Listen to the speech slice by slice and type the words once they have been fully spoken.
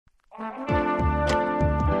You're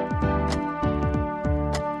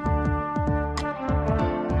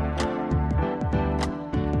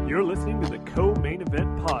listening to the Co-Main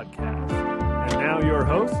Event Podcast. And now your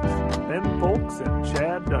hosts, Ben Folks and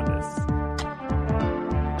Chad Dundas.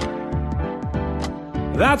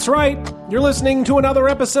 That's right. You're listening to another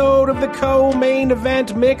episode of the Co-Main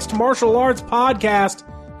Event Mixed Martial Arts Podcast.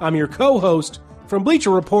 I'm your co-host from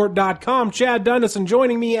BleacherReport.com, Chad Dundas, and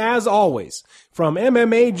joining me as always from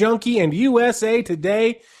MMA Junkie and USA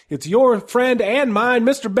Today, it's your friend and mine,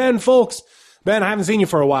 Mr. Ben Folks. Ben, I haven't seen you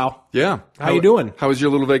for a while. Yeah. How you doing? How was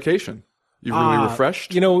your little vacation? You really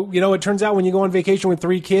refreshed? You know, it turns out when you go on vacation with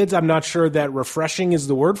 3 kids, I'm not sure that refreshing is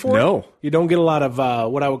the word for it. No. You don't get a lot of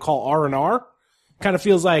what I would call R&R. Kind of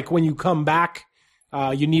feels like when you come back,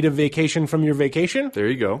 you need a vacation from your vacation. There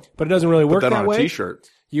you go. But it doesn't really work Put that that on way. a t-shirt.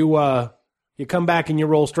 You come back and you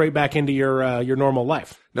roll straight back into your normal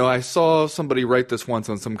life. No, I saw somebody write this once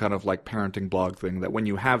on some kind of like parenting blog thing that when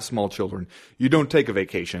you have small children, you don't take a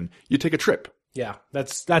vacation, you take a trip. Yeah,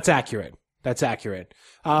 that's accurate. That's accurate.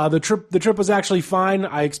 The trip was actually fine.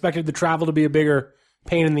 I expected the travel to be a bigger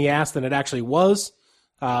pain in the ass than it actually was.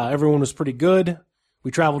 Everyone was pretty good.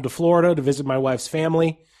 We traveled to Florida to visit my wife's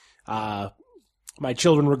family. My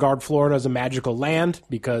children regard Florida as a magical land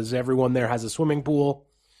because everyone there has a swimming pool.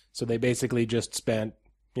 So they basically just spent,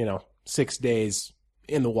 6 days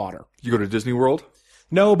in the water. You go to Disney World?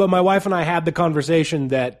 No, but my wife and I had the conversation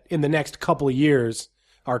that in the next couple of years,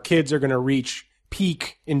 our kids are going to reach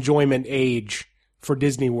peak enjoyment age for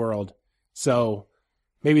Disney World. So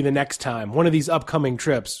maybe the next time, one of these upcoming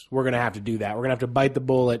trips, we're going to have to do that. We're going to have to bite the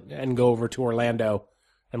bullet and go over to Orlando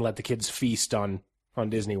and let the kids feast on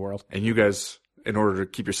Disney World. And you guys, in order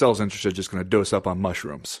to keep yourselves interested, just going to dose up on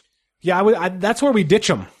mushrooms. Yeah, that's where we ditch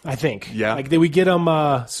them, I think. Yeah. Like, we get them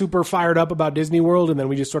super fired up about Disney World, and then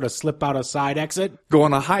we just sort of slip out a side exit. Go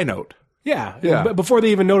on a high note. Yeah. Yeah. But before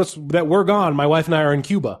they even notice that we're gone, my wife and I are in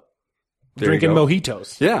Cuba drinking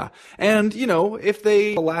mojitos. Yeah. And, if they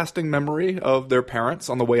have a lasting memory of their parents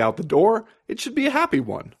on the way out the door, it should be a happy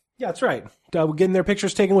one. Yeah, that's right. We're getting their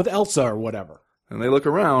pictures taken with Elsa or whatever. And they look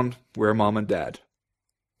around, where mom and dad?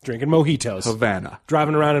 Drinking mojitos. Havana.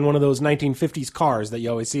 Driving around in one of those 1950s cars that you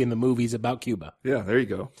always see in the movies about Cuba. Yeah, there you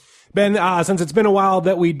go. Ben, since it's been a while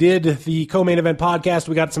that we did the Co-Main Event Podcast,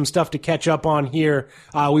 we got some stuff to catch up on here.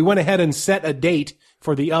 We went ahead and set a date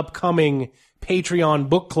for the upcoming Patreon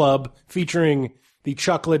book club featuring the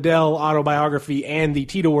Chuck Liddell autobiography and the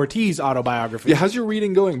Tito Ortiz autobiography. Yeah, how's your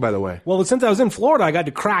reading going, by the way? Well, since I was in Florida, I got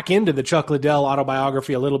to crack into the Chuck Liddell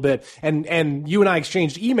autobiography a little bit, and you and I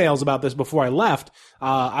exchanged emails about this before I left.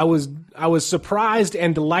 I was surprised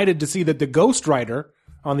and delighted to see that the ghostwriter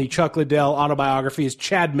on the Chuck Liddell autobiography is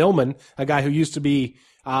Chad Millman, a guy who used to be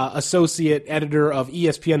associate editor of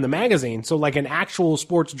ESPN the magazine, so like an actual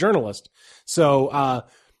sports journalist. So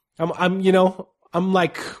I'm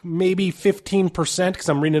like maybe 15% because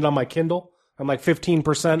I'm reading it on my Kindle. I'm like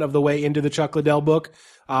 15% of the way into the Chuck Liddell book,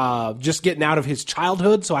 just getting out of his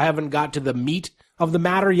childhood, so I haven't got to the meat of the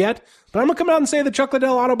matter yet. But I'm going to come out and say the Chuck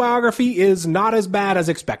Liddell autobiography is not as bad as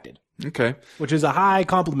expected. Okay. Which is a high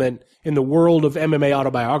compliment in the world of MMA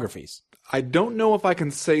autobiographies. I don't know if I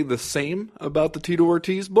can say the same about the Tito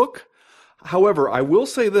Ortiz book. However, I will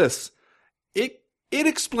say this. It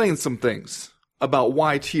explains some things about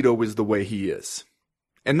why Tito is the way he is.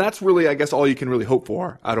 And that's really, I guess, all you can really hope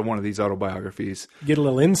for out of one of these autobiographies. Get a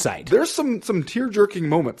little insight. There's some tear-jerking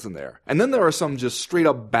moments in there. And then there are some just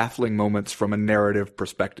straight-up baffling moments from a narrative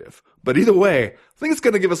perspective. But either way, I think it's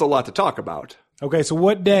going to give us a lot to talk about. Okay, so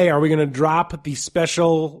what day are we going to drop the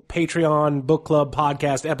special Patreon Book Club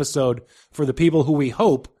podcast episode for the people who we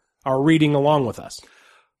hope are reading along with us?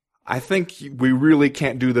 I think we really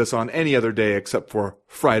can't do this on any other day except for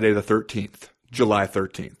Friday the 13th. July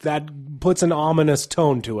 13th. That puts an ominous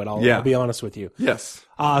tone to it, I'll be honest with you. Yes.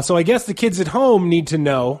 So I guess the kids at home need to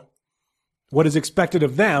know what is expected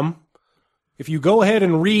of them. If you go ahead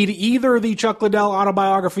and read either the Chuck Liddell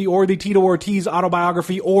autobiography or the Tito Ortiz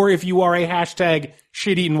autobiography, or if you are a hashtag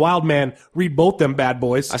shit-eating wild man, read both them bad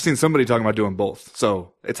boys. I've seen somebody talking about doing both,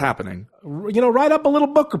 so it's happening. Write up a little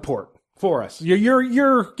book report for us.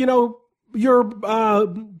 Your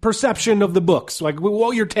perception of the books, like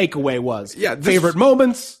what your takeaway was. Yeah, favorite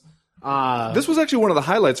moments. This was actually one of the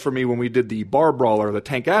highlights for me when we did the Bar Brawler, the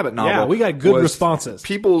Tank Abbott novel. Yeah, we got good responses.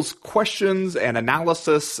 People's questions and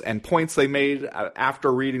analysis and points they made after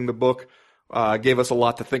reading the book gave us a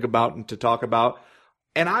lot to think about and to talk about.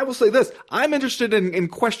 And I will say this, I'm interested in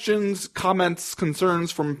questions, comments,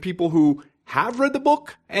 concerns from people who have read the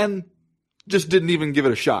book and just didn't even give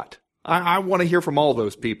it a shot. I want to hear from all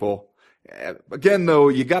those people Again, though,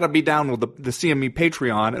 you got to be down with the CME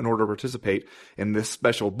Patreon in order to participate in this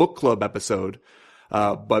special book club episode.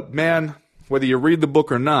 But man, whether you read the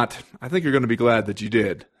book or not, I think you're going to be glad that you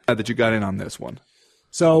did, glad that you got in on this one.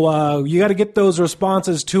 So you got to get those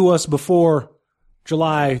responses to us before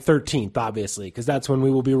July 13th, obviously, because that's when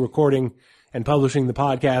we will be recording and publishing the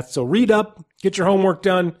podcast. So read up, get your homework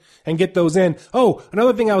done, and get those in. Oh,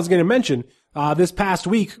 another thing I was going to mention, this past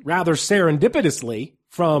week, rather serendipitously,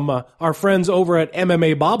 from our friends over at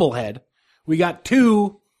MMA Bobblehead, we got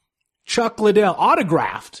 2 Chuck Liddell,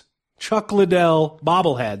 autographed Chuck Liddell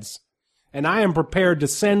bobbleheads, and I am prepared to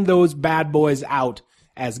send those bad boys out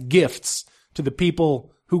as gifts to the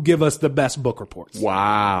people who give us the best book reports.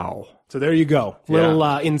 Wow. So there you go. Little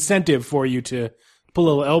incentive for you to put a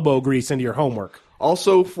little elbow grease into your homework.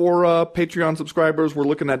 Also, for Patreon subscribers, we're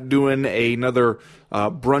looking at doing another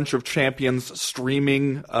Brunch of Champions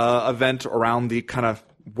streaming event around the kind of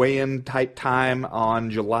weigh-in type time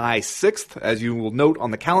on July 6th. As you will note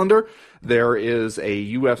on the calendar, there is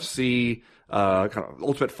a UFC kind of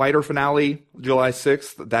Ultimate Fighter finale July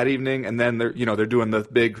 6th that evening, and then they're doing the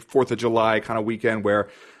big 4th of July kind of weekend where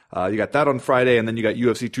you got that on Friday, and then you got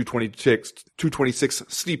UFC 226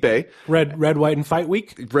 Stipe. Red, White, and Fight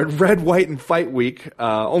Week? Red, White, and Fight Week.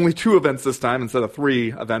 Only 2 events this time instead of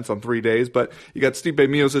 3 events on 3 days. But you got Stipe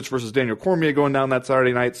Miocic versus Daniel Cormier going down that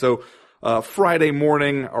Saturday night. So Friday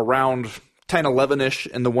morning around 10, 11-ish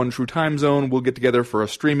in the One True Time Zone, we'll get together for a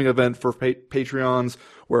streaming event for Patreons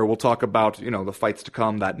where we'll talk about, the fights to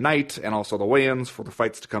come that night and also the weigh-ins for the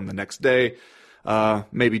fights to come the next day.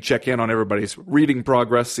 Maybe check in on everybody's reading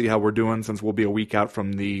progress, see how we're doing since we'll be a week out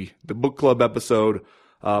from the book club episode.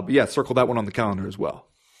 But yeah, circle that one on the calendar as well.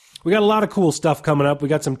 We got a lot of cool stuff coming up. We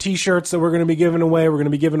got some t-shirts that we're going to be giving away. We're going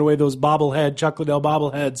to be giving away those Chuck Liddell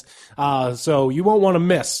bobbleheads. So you won't want to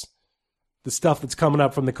miss the stuff that's coming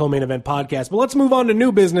up from the Co-Main Event podcast. But let's move on to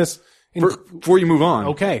new business. Before you move on,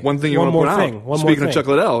 okay. One thing you want to point out. Speaking of Chuck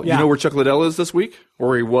Liddell, you know where Chuck Liddell is this week,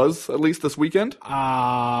 or he was at least this weekend?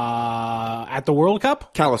 At the World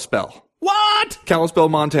Cup? Kalispell. What? Kalispell,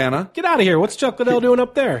 Montana. Get out of here! What's Chuck Liddell doing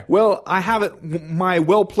up there? Well, I have it. My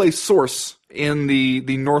well-placed source in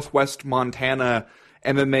the Northwest Montana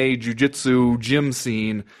MMA jiu-jitsu gym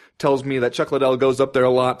scene tells me that Chuck Liddell goes up there a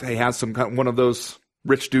lot. He has one of those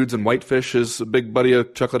rich dudes in Whitefish is a big buddy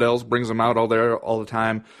of Chuck Liddell's, brings him out all the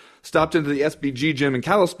time. Stopped into the SBG gym in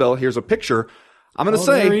Kalispell. Here's a picture. I'm going to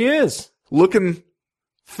say, there he is. Looking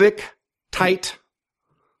thick, tight,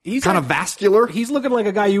 he's kind of vascular. He's looking like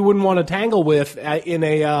a guy you wouldn't want to tangle with in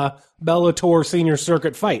a Bellator senior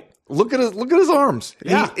circuit fight. Look at his arms.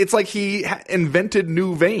 Yeah. It's like he invented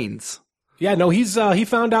new veins. Yeah, no, he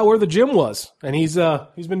found out where the gym was, and he's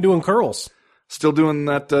been doing curls. Still doing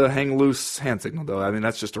that hang loose hand signal, though. I mean,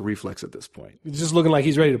 that's just a reflex at this point. He's just looking like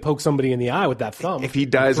he's ready to poke somebody in the eye with that thumb. If he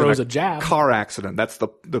dies in a jab. car accident, that's the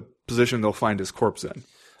position they'll find his corpse in.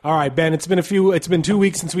 All right, Ben, it's been 2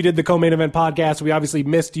 weeks since we did the Co-Main Event podcast. We obviously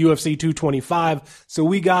missed UFC 225, so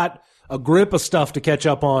we got a grip of stuff to catch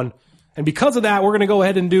up on. And because of that, we're going to go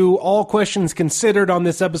ahead and do all questions considered on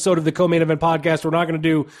this episode of the Co-Main Event podcast. We're not going to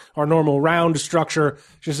do our normal round structure.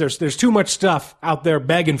 Just there's too much stuff out there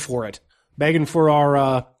begging for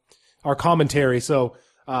our commentary. So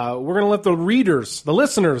we're going to let the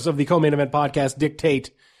listeners of the Co-Main Event podcast dictate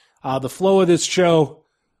the flow of this show.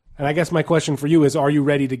 And I guess my question for you is, are you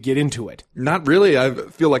ready to get into it? Not really. I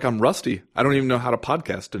feel like I'm rusty. I don't even know how to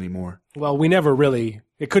podcast anymore. Well,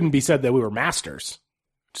 it couldn't be said that we were masters.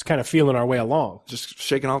 Just kind of feeling our way along. Just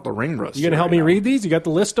shaking out the ring rust. You going to help me read these? You got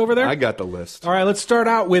the list over there? I got the list. All right, let's start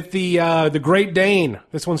out with the Great Dane.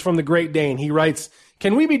 This one's from the Great Dane. He writes,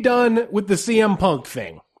 can we be done with the CM Punk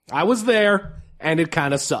thing? I was there, and it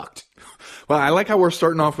kind of sucked. Well, I like how we're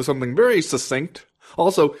starting off with something very succinct.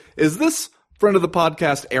 Also, is this friend of the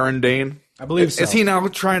podcast Aaron Dane? I believe so. Is he now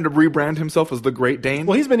trying to rebrand himself as the Great Dane?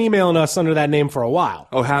 Well, he's been emailing us under that name for a while.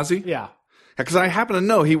 Oh, has he? Yeah. Because I happen to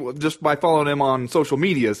know, he just by following him on social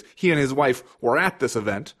medias, he and his wife were at this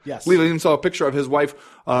event. Yes. We even saw a picture of his wife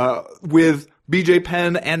with BJ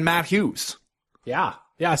Penn and Matt Hughes. Yeah.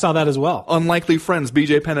 Yeah, I saw that as well. Unlikely friends,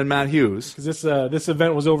 BJ Penn and Matt Hughes. Because this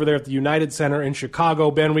event was over there at the United Center in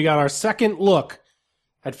Chicago. Ben, we got our second look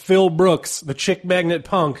at Phil Brooks, the Chick Magnet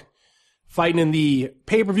Punk, fighting in the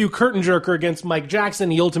pay-per-view curtain jerker against Mike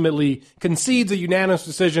Jackson. He ultimately concedes a unanimous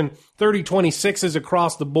decision, 30-26s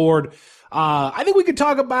across the board. I think we could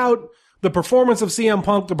talk about the performance of CM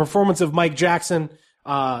Punk, the performance of Mike Jackson,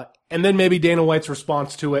 and then maybe Dana White's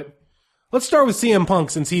response to it. Let's start with CM Punk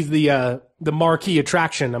since he's the marquee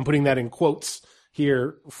attraction. I'm putting that in quotes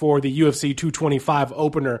here for the UFC 225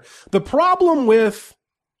 opener. The problem with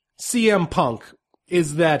CM Punk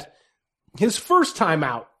is that his first time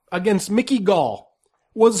out against Mickey Gall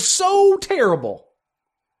was so terrible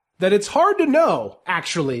that it's hard to know,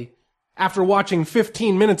 actually, after watching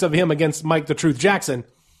 15 minutes of him against Mike the Truth Jackson,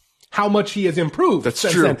 how much he has improved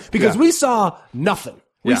since true. then. Because Yeah. we saw nothing.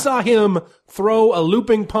 We Yeah. saw him throw a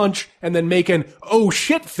looping punch and then make an oh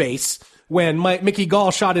shit face when Mickey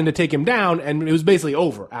Gall shot in to take him down, and it was basically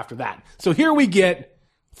over after that. So here we get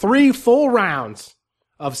 3 full rounds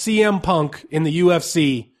of CM Punk in the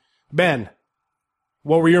UFC. Ben,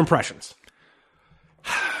 what were your impressions?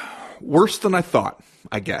 Worse than I thought,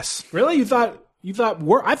 I guess. Really? You thought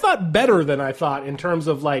I thought better than I thought in terms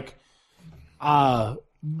of like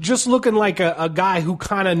just looking like a guy who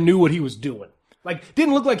kind of knew what he was doing. Like,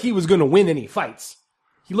 didn't look like he was going to win any fights.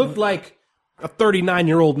 He looked like a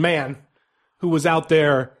 39-year-old man who was out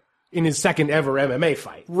there in his second ever MMA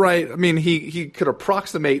fight. Right. I mean, he could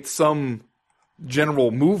approximate some general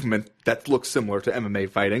movement that looks similar to MMA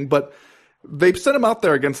fighting, but they sent him out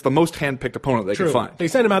there against the most handpicked opponent they could find. They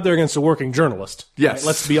sent him out there against a working journalist. Yes. Right?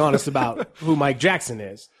 Let's be honest about who Mike Jackson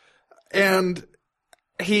is. And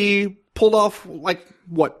he pulled off, like,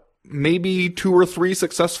 what, maybe 2 or 3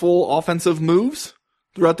 successful offensive moves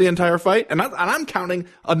throughout the entire fight. And I'm counting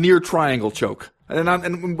a near triangle choke.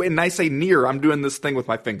 And when I say near, I'm doing this thing with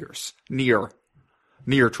my fingers. Near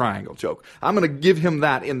triangle choke. I'm going to give him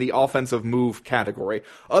that in the offensive move category.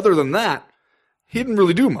 Other than that, he didn't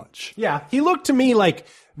really do much. Yeah, he looked to me like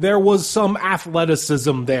there was some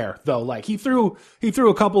athleticism there, though. Like he threw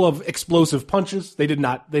a couple of explosive punches. They did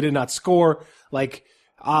not score. Like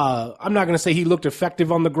I'm not going to say he looked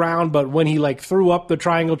effective on the ground, but when he like threw up the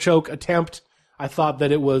triangle choke attempt, I thought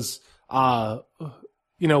that it was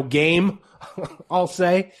game. I'll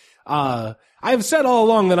say. I've said all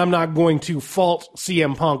along that I'm not going to fault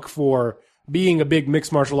CM Punk for being a big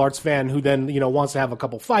mixed martial arts fan who then, wants to have a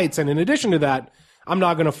couple fights. And in addition to that, I'm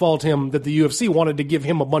not going to fault him that the UFC wanted to give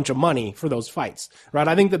him a bunch of money for those fights, right?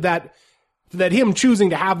 I think that him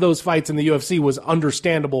choosing to have those fights in the UFC was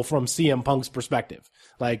understandable from CM Punk's perspective.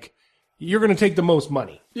 Like, you're going to take the most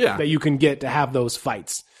money that you can get to have those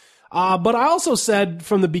fights. But I also said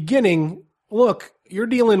from the beginning, look, you're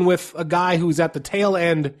dealing with a guy who's at the tail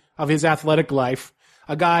end of his athletic life,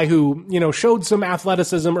 a guy who, showed some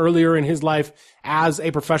athleticism earlier in his life as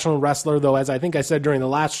a professional wrestler, though, as I think I said during the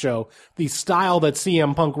last show, the style that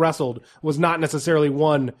CM Punk wrestled was not necessarily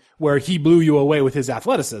one where he blew you away with his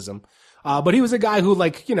athleticism. But he was a guy who,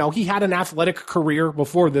 he had an athletic career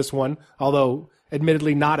before this one, although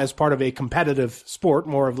admittedly not as part of a competitive sport,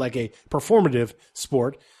 more of like a performative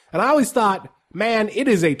sport. And I always thought, man, it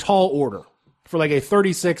is a tall order for like a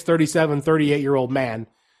 36, 37, 38-year-old man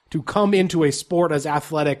to come into a sport as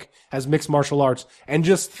athletic as mixed martial arts and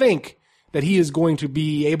just think that he is going to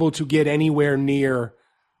be able to get anywhere near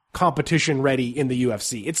competition ready in the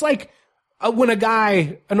UFC. It's like when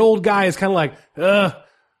an old guy is kind of like,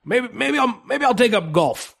 maybe I'll take up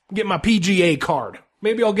golf, get my PGA card.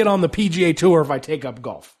 Maybe I'll get on the PGA Tour if I take up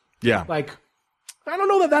golf. Yeah. Like, I don't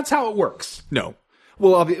know that that's how it works. No.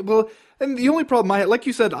 Well, and the only problem like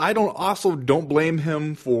you said, I don't blame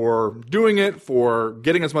him for doing it, for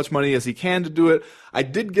getting as much money as he can to do it. I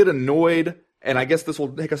did get annoyed, and I guess this will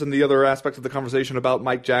take us into the other aspects of the conversation about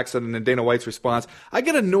Mike Jackson and Dana White's response. I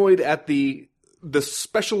get annoyed at the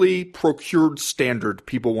specially procured standard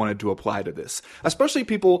people wanted to apply to this. Especially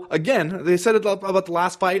people, again, they said it about the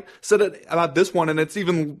last fight, said it about this one, and it's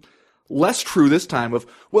even less true this time of,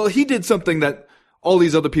 well, he did something that all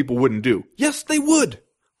these other people wouldn't do. Yes, they would.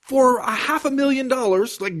 For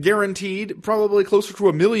 $500,000, like guaranteed, probably closer to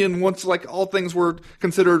 $1 million once like all things were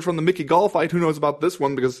considered from the Mickey Gall fight. Who knows about this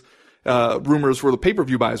one because rumors for the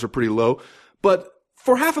pay-per-view buys are pretty low. But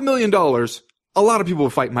for $500,000, a lot of people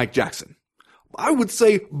would fight Mike Jackson. I would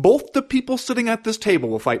say both the people sitting at this table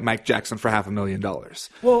will fight Mike Jackson for $500,000.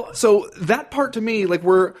 Well, so that part to me, like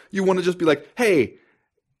where you want to just be like, hey,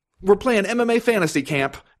 we're playing MMA fantasy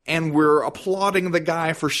camp and we're applauding the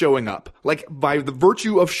guy for showing up. Like by the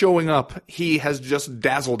virtue of showing up, he has just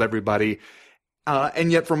dazzled everybody.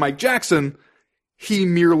 And yet for Mike Jackson, he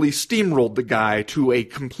merely steamrolled the guy to a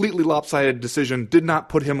completely lopsided decision, did not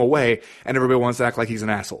put him away, and everybody wants to act like he's an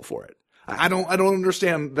asshole for it. I don't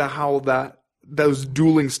understand how those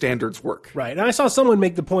dueling standards work. Right. And I saw someone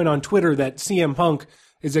make the point on Twitter that CM Punk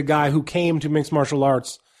is a guy who came to mixed martial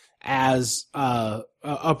arts as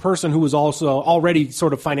a person who was also already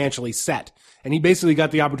sort of financially set. And he basically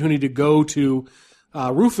got the opportunity to go to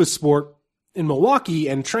Rufus Sport in Milwaukee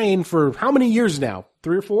and train for how many years now?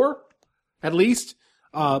 3 or 4? At least.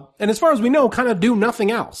 And as far as we know, kind of do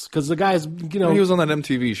nothing else. Because the guy's, he was on that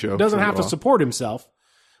MTV show. Doesn't have to support himself.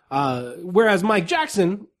 Whereas Mike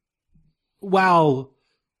Jackson, while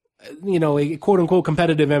a quote unquote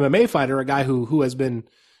competitive MMA fighter, a guy who has been,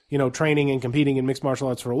 training and competing in mixed martial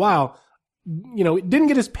arts for a while, didn't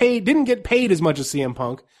get paid as much as CM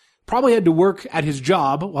Punk, probably had to work at his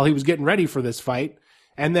job while he was getting ready for this fight.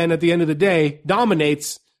 And then at the end of the day,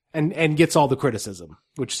 dominates and gets all the criticism,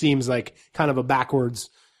 which seems like kind of a backwards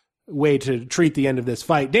way to treat the end of this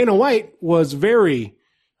fight. Dana White was very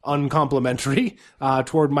uncomplimentary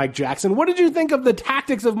toward Mike Jackson. What did you think of the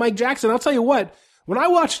tactics of Mike Jackson? I'll tell you what, when I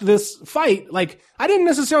watched this fight, I didn't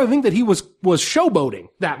necessarily think that he was showboating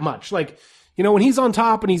that much. When he's on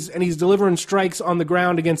top and he's delivering strikes on the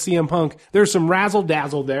ground against CM Punk, there's some razzle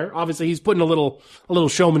dazzle there. Obviously, he's putting a little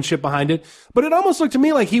showmanship behind it, but it almost looked to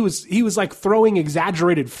me like he was like throwing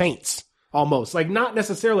exaggerated feints. Almost he's not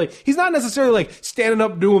necessarily like standing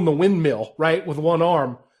up doing the windmill, right, with one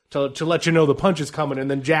arm to let you know the punch is coming and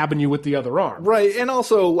then jabbing you with the other arm. Right. And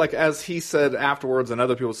also, as he said afterwards, and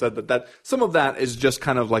other people said that some of that is just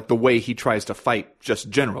kind of like the way he tries to fight just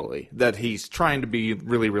generally, that he's trying to be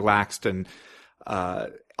really relaxed. And,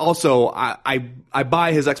 also I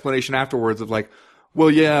buy his explanation afterwards of well,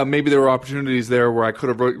 yeah, maybe there were opportunities there where I could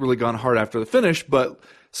have really gone hard after the finish, but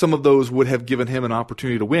some of those would have given him an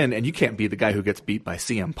opportunity to win, and you can't be the guy who gets beat by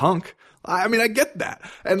CM Punk. I mean, I get that.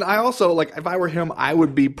 And I also, if I were him, I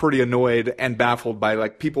would be pretty annoyed and baffled by,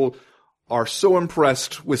 people are so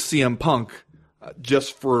impressed with CM Punk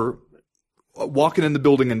just for walking in the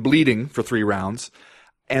building and bleeding for 3 rounds,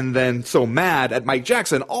 and then so mad at Mike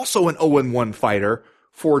Jackson, also an 0-1 fighter,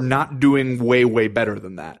 for not doing way, way better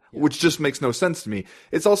than that, which just makes no sense to me.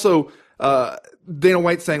 It's also Dana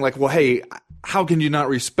White saying, well, hey, how can you not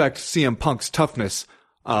respect CM Punk's toughness?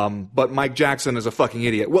 But Mike Jackson is a fucking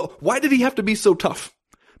idiot. Well, why did he have to be so tough?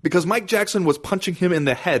 Because Mike Jackson was punching him in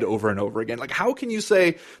the head over and over again. How can you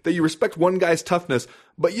say that you respect one guy's toughness,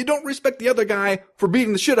 but you don't respect the other guy for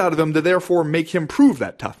beating the shit out of him to therefore make him prove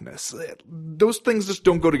that toughness? Those things just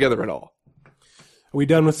don't go together at all. Are we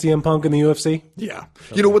done with CM Punk in the UFC? Yeah.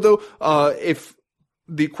 Okay. You know what though? If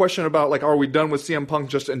the question about are we done with CM Punk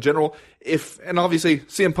just in general? And obviously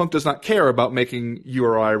CM Punk does not care about making you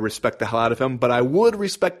or I respect the hell out of him, but I would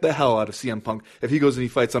respect the hell out of CM Punk if he goes and he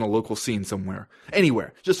fights on a local scene somewhere.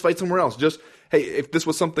 Anywhere. Just fight somewhere else. Just, hey, if this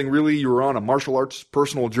was something really, you were on a martial arts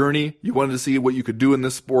personal journey, you wanted to see what you could do in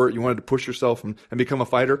this sport, you wanted to push yourself and become a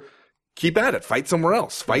fighter, keep at it. Fight somewhere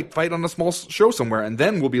else. Fight on a small show somewhere. And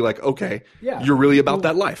then we'll be okay, you're really about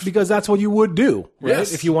that life. Because that's what you would do, right?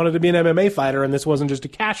 Yes. If you wanted to be an MMA fighter and this wasn't just a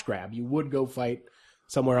cash grab, you would go fight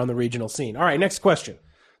somewhere on the regional scene. All right, next question.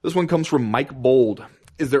 This one comes from Mike Bold.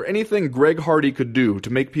 Is there anything Greg Hardy could do to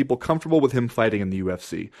make people comfortable with him fighting in the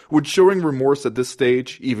UFC? Would showing remorse at this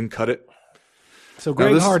stage even cut it? So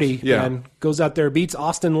Greg Hardy then goes out there, beats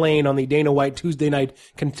Austin Lane on the Dana White Tuesday Night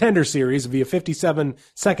Contender Series via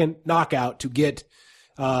 57-second knockout to get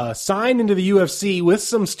signed into the UFC with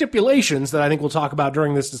some stipulations that I think we'll talk about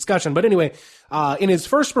during this discussion. But anyway, in his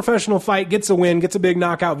first professional fight, gets a win, gets a big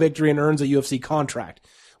knockout victory, and earns a UFC contract.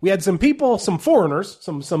 We had some people, some foreigners,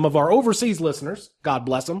 some of our overseas listeners, God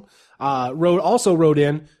bless them, wrote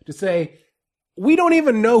in to say, we don't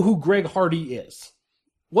even know who Greg Hardy is.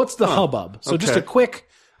 What's the hubbub? So just a quick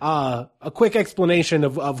explanation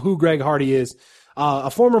of who Greg Hardy is. A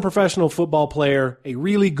former professional football player, a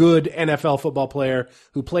really good NFL football player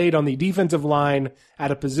who played on the defensive line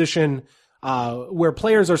at a position where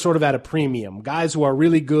players are sort of at a premium. Guys who are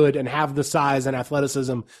really good and have the size and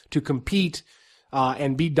athleticism to compete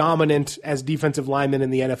and be dominant as defensive linemen in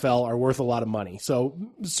the NFL are worth a lot of money. So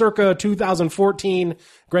circa 2014,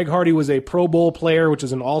 Greg Hardy was a Pro Bowl player, which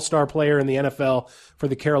is an all-star player in the NFL for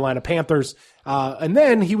the Carolina Panthers. And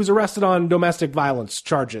then he was arrested on domestic violence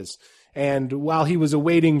charges. And while he was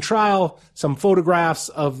awaiting trial, some photographs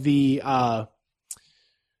of the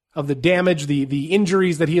damage, the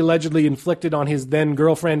injuries that he allegedly inflicted on his then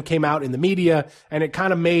girlfriend came out in the media, and it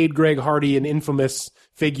kind of made Greg Hardy an infamous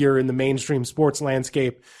figure in the mainstream sports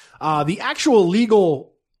landscape. The actual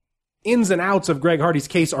legal ins and outs of Greg Hardy's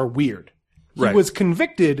case are weird. He was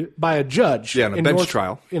convicted by a judge in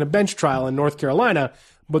a bench trial in North Carolina,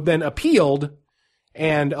 but then appealed,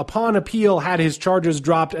 and upon appeal had his charges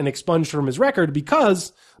dropped and expunged from his record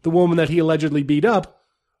because the woman that he allegedly beat up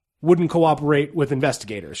wouldn't cooperate with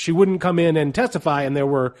investigators. She wouldn't come in and testify, and there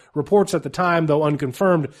were reports at the time, though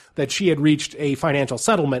unconfirmed, that she had reached a financial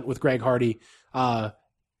settlement with Greg Hardy,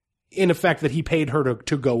 in effect that he paid her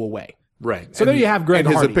to go away. Right. So there you have Greg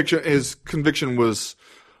Hardy. His conviction was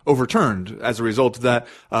overturned as a result of that.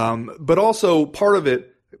 But also part of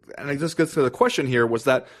it, and it just gets to the question here, was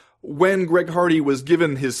that when Greg Hardy was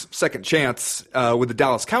given his second chance with the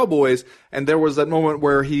Dallas Cowboys, and there was that moment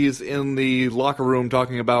where he's in the locker room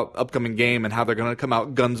talking about upcoming game and how they're going to come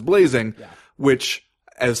out guns blazing, which,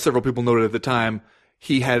 as several people noted at the time,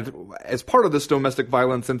 he had, as part of this domestic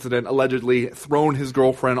violence incident, allegedly thrown his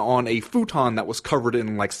girlfriend on a futon that was covered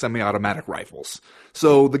in like semi-automatic rifles.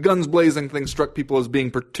 So the guns blazing thing struck people as being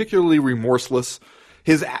particularly remorseless.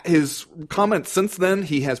 His comments since then,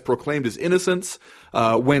 he has proclaimed his innocence.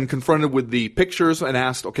 When confronted with the pictures and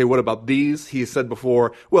asked, okay, what about these? He said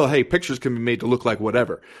before, well, hey, pictures can be made to look like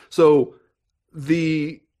whatever. So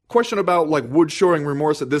the question about like Wood showing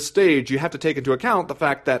remorse at this stage, you have to take into account the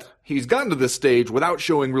fact that he's gotten to this stage without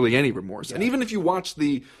showing really any remorse. Yeah. And even if you watch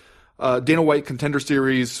the Dana White Contender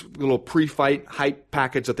Series little pre-fight hype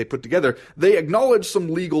package that they put together, they acknowledge some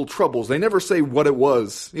legal troubles. They never say what it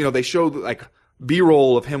was. You know, they show like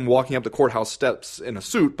B-roll of him walking up the courthouse steps in a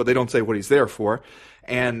suit, but they don't say what he's there for.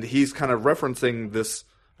 And he's kind of referencing this,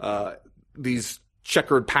 these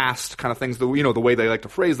checkered past kind of things, the way they like to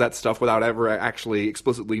phrase that stuff without ever actually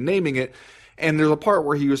explicitly naming it. And there's a part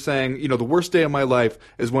where he was saying, the worst day of my life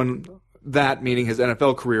is when that, meaning his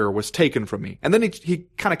NFL career, was taken from me. And then he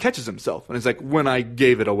kind of catches himself and he's like, when I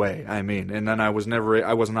gave it away, and then I was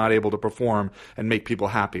not able to perform and make people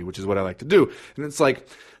happy, which is what I like to do. And it's like,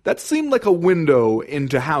 that seemed like a window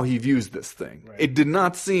into how he views this thing. Right. It did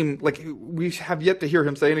not seem like we have yet to hear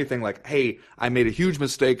him say anything like, hey, I made a huge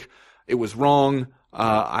mistake. It was wrong.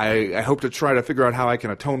 I hope to try to figure out how I can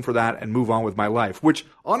atone for that and move on with my life, which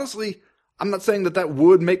honestly, I'm not saying that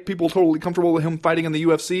would make people totally comfortable with him fighting in the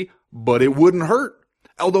UFC, but it wouldn't hurt.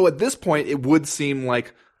 Although at this point, it would seem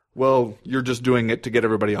like, well, you're just doing it to get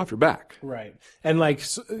everybody off your back. Right. And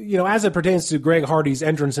as it pertains to Greg Hardy's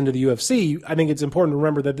entrance into the UFC, I think it's important to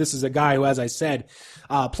remember that this is a guy who, as I said,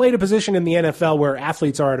 played a position in the NFL where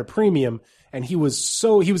athletes are at a premium. And he was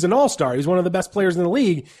an all-star. He was one of the best players in the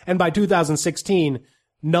league. And by 2016,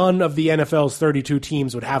 none of the NFL's 32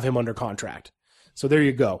 teams would have him under contract. So there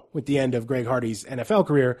you go with the end of Greg Hardy's NFL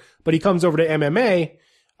career. But he comes over to MMA,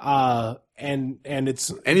 and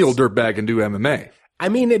it's any old dirtbag can do MMA. I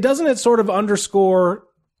mean, doesn't it sort of underscore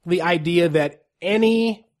the idea that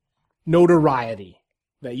any notoriety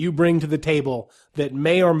that you bring to the table that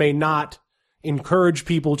may or may not encourage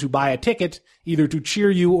people to buy a ticket, either to cheer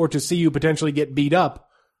you or to see you potentially get beat up,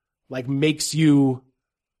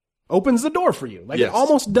 opens the door for you. Yes. It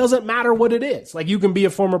almost doesn't matter what it is. Like, you can be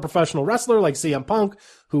a former professional wrestler like CM Punk,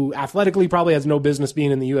 who athletically probably has no business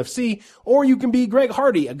being in the UFC, or you can be Greg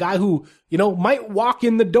Hardy, a guy who, might walk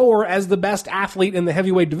in the door as the best athlete in the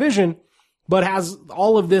heavyweight division, but has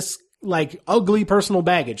all of this, ugly personal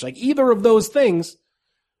baggage. Either of those things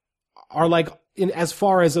are, as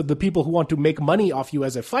far as the people who want to make money off you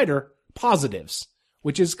as a fighter, positives,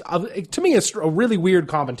 which is, to me, a really weird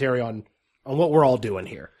commentary on what we're all doing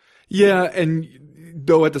here. Yeah, and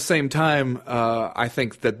though at the same time, I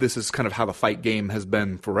think that this is kind of how the fight game has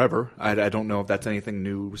been forever. I don't know if that's anything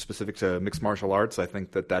new specific to mixed martial arts. I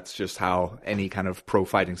think that that's just how any kind of pro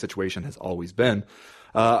fighting situation has always been.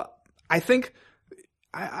 I think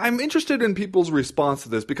I'm interested in people's response to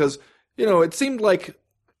this because, it seemed like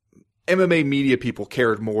MMA media people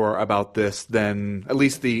cared more about this than at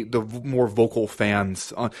least the more vocal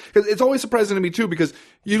fans. It's always surprising to me too, because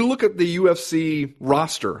you look at the UFC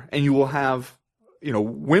roster and you will have,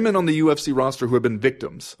 women on the UFC roster who have been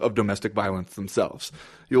victims of domestic violence themselves.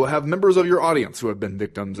 You'll have members of your audience who have been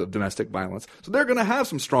victims of domestic violence. So they're going to have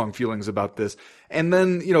some strong feelings about this. And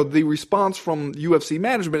then, the response from UFC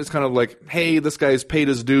management is kind of like, hey, this guy's paid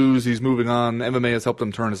his dues. He's moving on. MMA has helped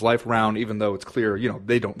him turn his life around, even though it's clear,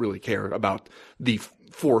 they don't really care about the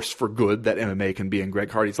force for good that MMA can be in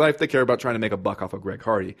Greg Hardy's life. They care about trying to make a buck off of Greg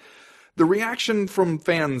Hardy. The reaction from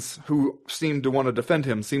fans who seem to want to defend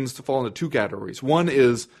him seems to fall into two categories. One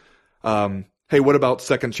is, hey, what about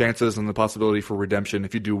second chances and the possibility for redemption?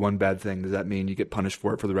 If you do one bad thing, does that mean you get punished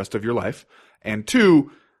for it for the rest of your life? And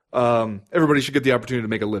two, everybody should get the opportunity to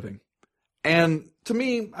make a living. And to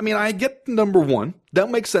me, I get number one. That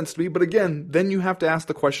makes sense to me. But again, then you have to ask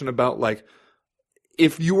the question about,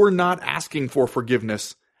 if you were not asking for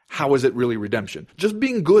forgiveness, how is it really redemption? Just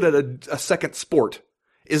being good at a second sport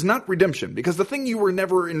is not redemption, because the thing you were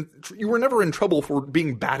never in trouble for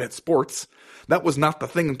being bad at sports. That was not the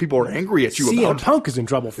thing that people are angry at you about. CM Punk is in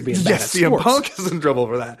trouble for being bad at sports. CM Punk is in trouble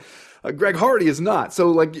for that. Greg Hardy is not.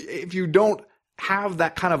 So if you don't have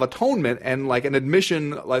that kind of atonement and an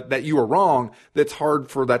admission that you were wrong, that's hard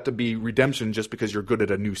for that to be redemption just because you're good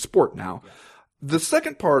at a new sport now. The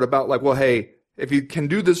second part about well, hey, if you can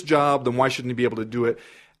do this job, then why shouldn't you be able to do it?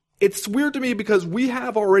 It's weird to me because we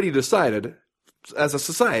have already decided as a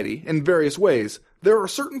society in various ways, there are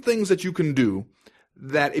certain things that you can do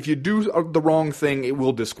that if you do the wrong thing, it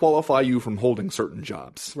will disqualify you from holding certain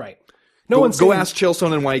jobs. Right. Go ask Chael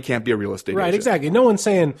Sonnen why he can't be a real estate agent. Right, exactly. No one's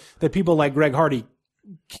saying that people like Greg Hardy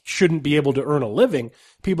shouldn't be able to earn a living.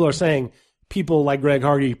 People are saying people like Greg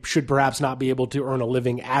Hardy should perhaps not be able to earn a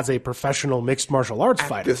living as a professional mixed martial arts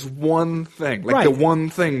fighter. This one thing, like Right. the one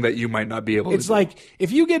thing that you might not be able to It's do. like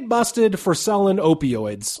if you get busted for selling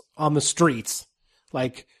opioids on the streets,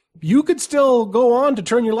 like you could still go on to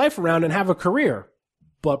turn your life around and have a career,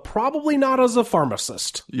 but probably not as a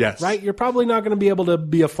pharmacist. Yes. Right? You're probably not going to be able to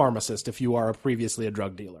be a pharmacist if you are previously a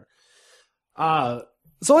drug dealer.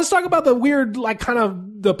 So let's talk about the weird, like, kind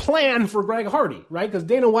of the plan for Greg Hardy, right? Because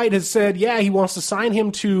Dana White has said, yeah, he wants to sign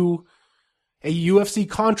him to a UFC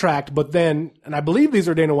contract, but then, and I believe these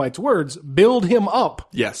are Dana White's words, build him up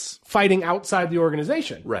Yes. fighting outside the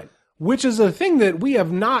organization. Right. Which is a thing that we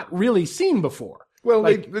have not really seen before. Well,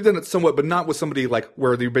 they've done it somewhat, but not with somebody like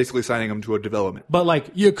where they're basically signing him to a development. But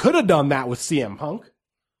like, you could have done that with CM Punk.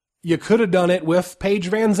 You could have done it with Paige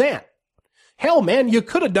Van Zandt. Hell, man, you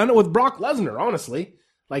could have done it with Brock Lesnar, honestly,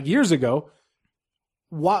 like years ago.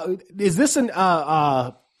 Why, is this an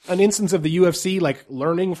instance of the UFC like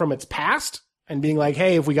learning from its past and being like,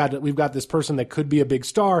 hey, if we've got this person that could be a big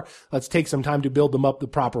star, let's take some time to build them up the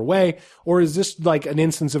proper way? Or is this like an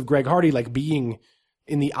instance of Greg Hardy like being,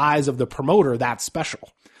 in the eyes of the promoter, that special?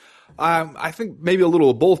 I think maybe a little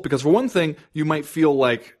of both, because for one thing, you might feel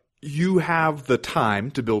like you have the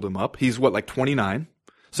time to build him up. He's like 29.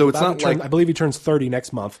 So it's not like, I believe he turns 30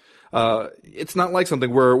 next month. it's not like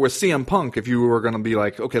something where with CM Punk, if you were going to be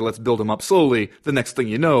like, okay, let's build him up slowly, the next thing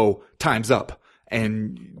you know, time's up.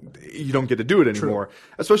 And you don't get to do it anymore. True.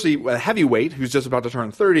 Especially a heavyweight who's just about to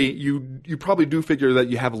turn 30, you probably do figure that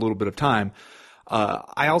you have a little bit of time.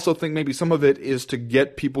 I also think maybe some of it is to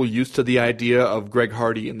get people used to the idea of Greg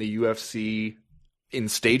Hardy in the UFC in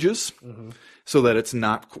stages, so that it's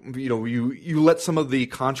not, you let some of the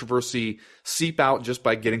controversy seep out just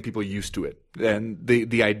by getting people used to it. And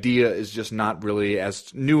the idea is just not really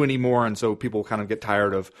as new anymore, and so people kind of get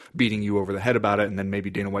tired of beating you over the head about it, and then maybe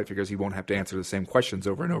Dana White figures he won't have to answer the same questions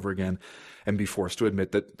over and over again and be forced to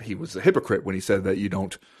admit that he was a hypocrite when he said that you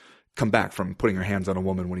don't come back from putting your hands on a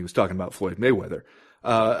woman when he was talking about Floyd Mayweather.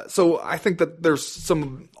 So I think that there's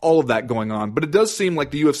all of that going on, but it does seem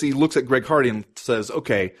like the UFC looks at Greg Hardy and says,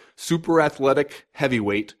 okay, super athletic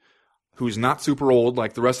heavyweight who's not super old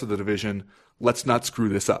like the rest of the division. Let's not screw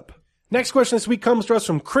this up. Next question this week comes to us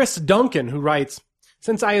from Chris Duncan, who writes,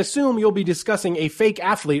 since I assume you'll be discussing a fake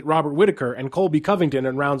athlete, Robert Whittaker, and Colby Covington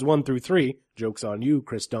in rounds 1 through 3, joke's on you,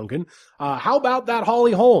 Chris Duncan, how about that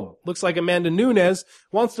Holly Holm? Looks like Amanda Nunes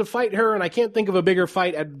wants to fight her, and I can't think of a bigger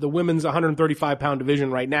fight at the women's 135-pound division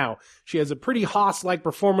right now. She has a pretty Haas-like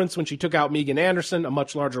performance when she took out Megan Anderson, a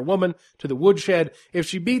much larger woman, to the woodshed. If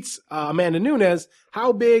she beats Amanda Nunes,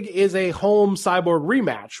 how big is a Holm-Cyborg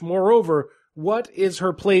rematch? Moreover, what is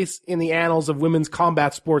her place in the annals of women's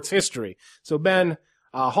combat sports history? So, Ben,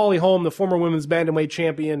 Holly Holm, the former women's bantamweight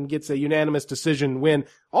champion, gets a unanimous decision win.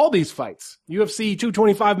 All these fights, UFC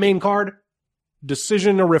 225 main card,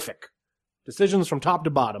 decision-orific. Decisions from top to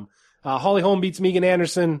bottom. Holly Holm beats Megan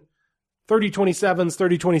Anderson 30-27s,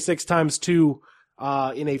 30-26 times 2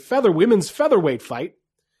 in a women's featherweight fight.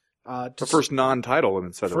 The first non-title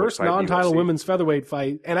women's featherweight fight. First non-title women's featherweight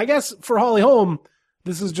fight. And I guess for Holly Holm,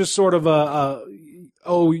 this is just sort of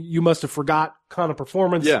oh, you must have forgot kind of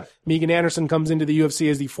performance. Yeah. Megan Anderson comes into the UFC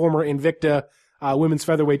as the former Invicta women's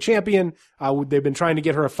featherweight champion. They've been trying to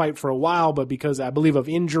get her a fight for a while, but because I believe of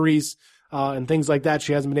injuries and things like that,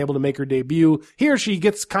 she hasn't been able to make her debut. Here she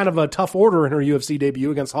gets kind of a tough order in her UFC debut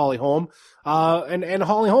against Holly Holm. And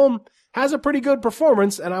Holly Holm has a pretty good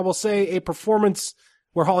performance, and I will say a performance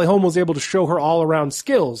where Holly Holm was able to show her all-around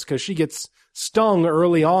skills, because she gets stung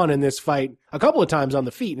early on in this fight a couple of times on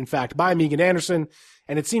the feet, in fact, by Megan Anderson.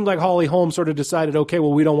 And it seemed like Holly Holm sort of decided, okay,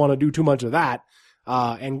 well, we don't want to do too much of that.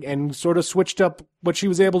 And sort of switched up what she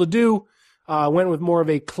was able to do. Went with more of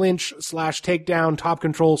a clinch / takedown, top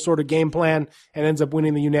control sort of game plan, and ends up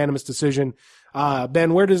winning the unanimous decision.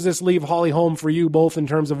 Ben, where does this leave Holly Holm for you, both in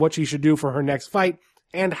terms of what she should do for her next fight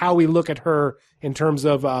and how we look at her in terms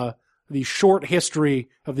of the short history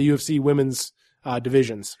of the UFC women's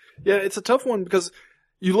divisions? Yeah, it's a tough one because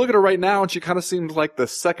you look at her right now and she kind of seems like the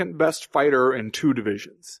second best fighter in 2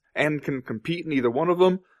 divisions and can compete in either one of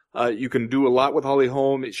them. You can do a lot with Holly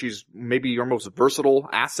Holm. She's maybe your most versatile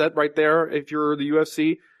asset right there if you're the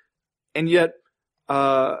UFC. And yet,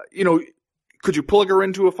 could you plug her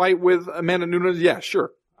into a fight with Amanda Nunes? Yeah,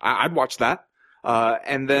 sure. I'd watch that.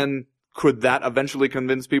 And then could that eventually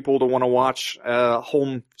convince people to want to watch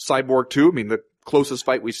Holm Cyborg 2? I mean, closest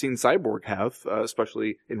fight we've seen Cyborg have,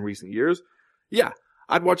 especially in recent years. Yeah,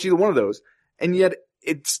 I'd watch either one of those. And yet,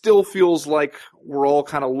 it still feels like we're all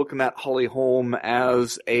kind of looking at Holly Holm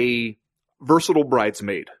as a versatile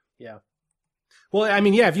bridesmaid. Yeah. Well, I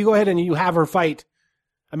mean, yeah, if you go ahead and you have her fight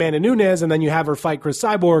Amanda Nunes and then you have her fight Chris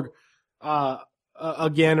Cyborg,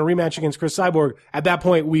 again, a rematch against Chris Cyborg, at that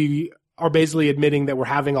point we are basically admitting that we're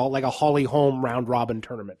having like a Holly Holm round robin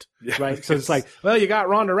tournament, right? So it's like, well, you got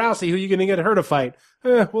Ronda Rousey, who you going to get her to fight?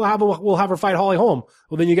 We'll have her fight Holly Holm.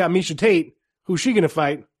 Well, then you got Miesha Tate, who's she going to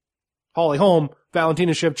fight? Holly Holm,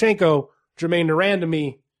 Valentina Shevchenko, Jermaine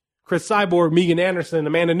Durandamy, Chris Cyborg, Megan Anderson,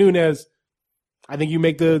 Amanda Nunes. I think you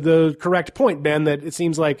make the correct point, Ben, that it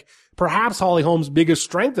seems like perhaps Holly Holm's biggest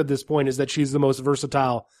strength at this point is that she's the most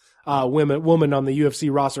versatile woman on the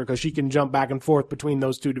UFC roster because she can jump back and forth between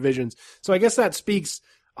those two divisions. So I guess that speaks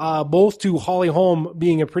both to Holly Holm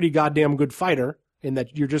being a pretty goddamn good fighter in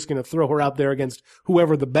that you're just going to throw her out there against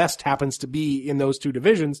whoever the best happens to be in those two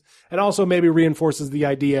divisions, and also maybe reinforces the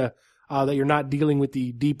idea that you're not dealing with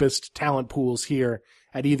the deepest talent pools here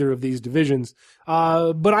at either of these divisions.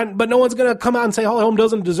 But no one's going to come out and say Holly Holm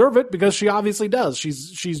doesn't deserve it because she obviously does.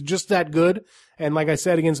 She's just that good. And like I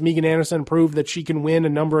said, against Megan Anderson, proved that she can win a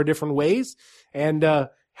number of different ways and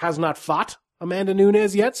has not fought Amanda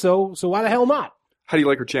Nunes yet. So why the hell not? How do you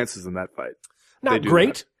like her chances in that fight? Not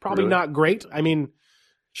great. That. Probably Really? Not great. I mean,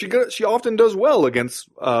 she often does well against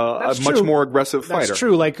a much more aggressive fighter. That's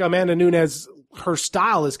true. Like Amanda Nunes, her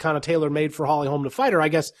style is kind of tailor-made for Holly Holm to fight her. I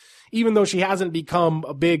guess even though she hasn't become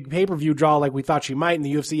a big pay-per-view draw like we thought she might, and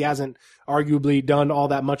the UFC hasn't arguably done all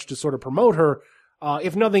that much to sort of promote her,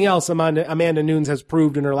 if nothing else, Amanda Nunes has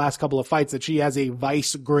proved in her last couple of fights that she has a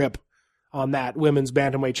vice grip on that women's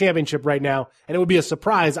bantamweight championship right now. And it would be a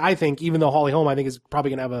surprise, I think, even though Holly Holm, I think, is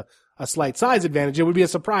probably going to have a slight size advantage. It would be a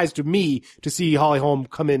surprise to me to see Holly Holm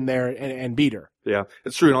come in there and beat her. Yeah,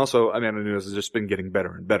 it's true. And also, Amanda Nunes has just been getting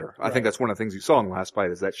better and better. I think that's one of the things you saw in the last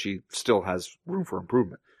fight is that she still has room for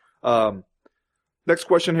improvement. Next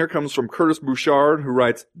question here comes from Curtis Bouchard, who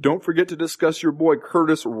writes, don't forget to discuss your boy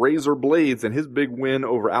Curtis Razor Blades and his big win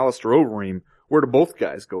over Alistair Overeem. Where do both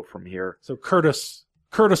guys go from here? So Curtis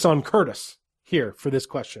on Curtis here for this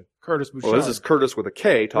question. Curtis Bouchard. Well, this is Curtis with a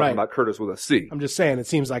K talking about Curtis with a C. I'm just saying, it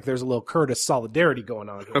seems like there's a little Curtis solidarity going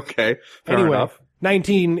on here. Okay, fair anyway, enough.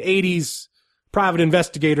 1980s private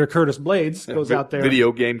investigator Curtis Blades goes out there.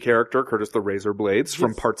 Video game character Curtis the Razor Blades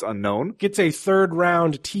from Parts Unknown. Gets a third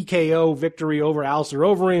round TKO victory over Alistair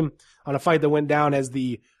Overeem on a fight that went down as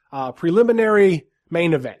the preliminary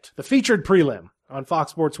main event, the featured prelim on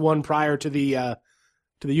Fox Sports 1 prior to the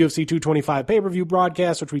UFC 225 pay-per-view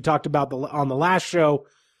broadcast, which we talked about on the last show.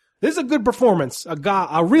 This is a good performance,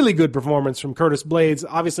 a really good performance from Curtis Blades.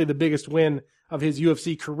 Obviously the biggest win of his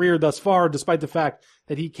UFC career thus far, despite the fact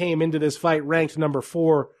that he came into this fight ranked number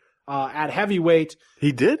 4 at heavyweight.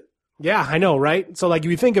 He did? Yeah, I know, right? So like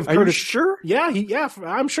you think of Curtis. Are you sure? Yeah,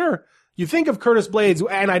 I'm sure. You think of Curtis Blades,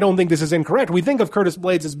 and I don't think this is incorrect. We think of Curtis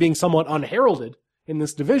Blades as being somewhat unheralded in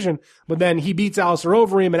this division, but then he beats Alistair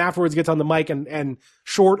Overeem and afterwards gets on the mic and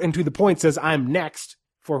short and to the point says, I'm next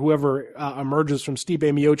for whoever emerges from Stipe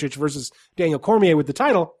Miocic versus Daniel Cormier with the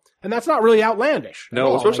title. And that's not really outlandish.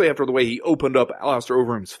 No, especially after the way he opened up Alistair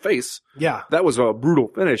Overeem's face. Yeah. That was a brutal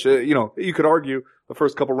finish. You could argue the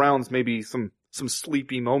first couple rounds, maybe some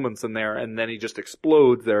sleepy moments in there, and then he just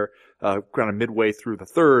explodes there, kind of midway through the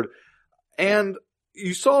third. And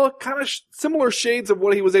you saw kind of similar shades of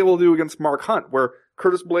what he was able to do against Mark Hunt, where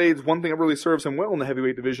Curtis Blades, one thing that really serves him well in the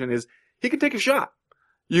heavyweight division is he can take a shot.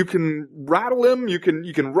 You can rattle him, you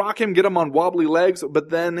can rock him, get him on wobbly legs, but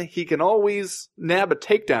then he can always nab a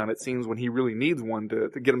takedown, it seems, when he really needs one to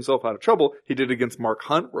get himself out of trouble. He did against Mark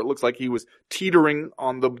Hunt, where it looks like he was teetering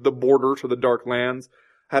on the border to the dark lands.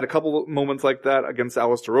 Had a couple moments like that against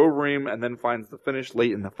Alistair Overeem, and then finds the finish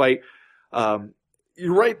late in the fight.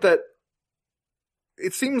 You're right that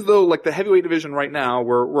it seems though like the heavyweight division right now,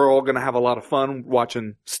 we're all going to have a lot of fun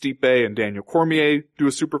watching Stipe and Daniel Cormier do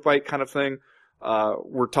a super fight kind of thing.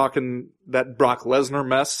 We're talking that Brock Lesnar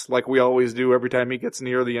mess like we always do every time he gets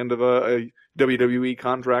near the end of a WWE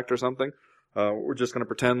contract or something. We're just going to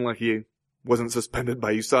pretend like he wasn't suspended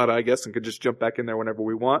by USADA, I guess, and could just jump back in there whenever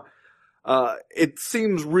we want. It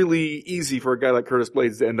seems really easy for a guy like Curtis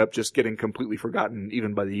Blades to end up just getting completely forgotten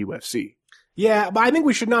even by the UFC. Yeah, but I think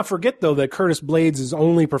we should not forget, though, that Curtis Blades'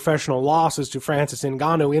 only professional loss is to Francis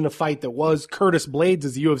Ngannou in a fight that was Curtis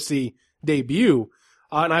Blades' UFC debut.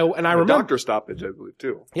 And I remember doctor stoppage, I believe,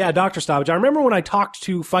 too. Yeah, doctor stoppage. I remember when I talked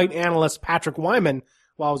to fight analyst Patrick Wyman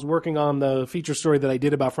while I was working on the feature story that I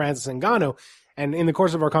did about Francis Ngannou, and in the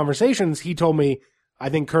course of our conversations, he told me, I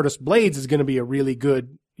think Curtis Blades is going to be a really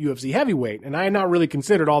good UFC heavyweight. And I had not really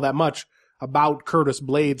considered all that much about Curtis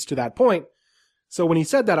Blaydes to that point. So when he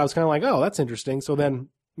said that, I was kind of like, oh, that's interesting. So then,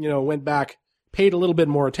 went back, paid a little bit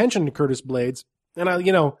more attention to Curtis Blaydes. And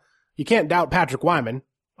you can't doubt Patrick Wyman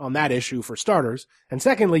on that issue for starters. And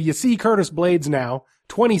secondly, you see Curtis Blaydes now,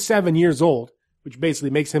 27 years old, which basically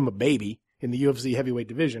makes him a baby in the UFC heavyweight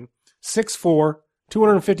division, 6'4",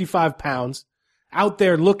 255 pounds, out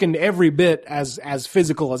there looking every bit as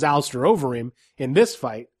physical as Alistair Overeem in this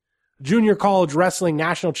fight. Junior college wrestling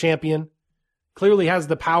national champion, clearly has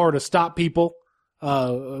the power to stop people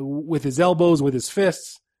with his elbows, with his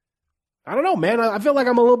fists. I don't know, man. I feel like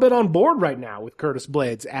I'm a little bit on board right now with Curtis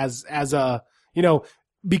Blaydes as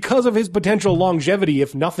because of his potential longevity,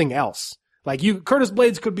 if nothing else. Like Curtis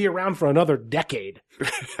Blaydes could be around for another decade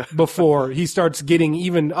before he starts getting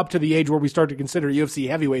even up to the age where we start to consider UFC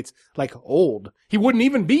heavyweights like old. He wouldn't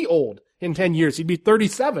even be old in 10 years. He'd be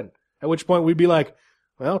 37, at which point we'd be like,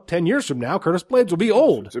 well, 10 years from now, Curtis Blaydes will be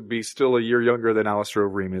old. To be still a year younger than Alistair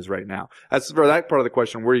Overeem is right now. As for that part of the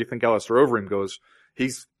question, where do you think Alistair Overeem goes?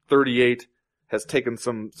 He's 38, has taken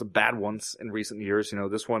some bad ones in recent years.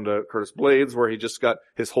 This one to Curtis Blaydes, where he just got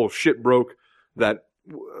his whole shit broke, that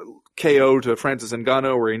KO to Francis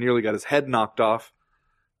Ngannou, where he nearly got his head knocked off.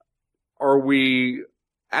 Are we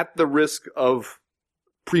at the risk of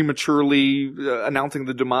prematurely announcing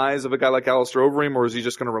the demise of a guy like Alistair Overeem, or is he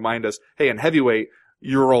just going to remind us, hey, in heavyweight,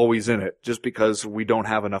 you're always in it, just because we don't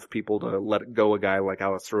have enough people to let go a guy like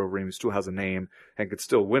Alistair Overeem who still has a name and could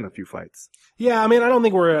still win a few fights? Yeah, I mean, I don't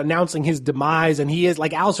think we're announcing his demise, and he is,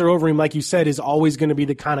 like Alistair Overeem, like you said, is always going to be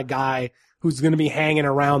the kind of guy who's going to be hanging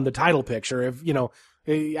around the title picture, if,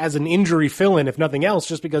 as an injury fill-in, if nothing else,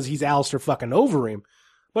 just because he's Alistair fucking Overeem.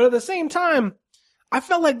 But at the same time, I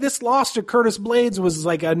felt like this loss to Curtis Blaydes was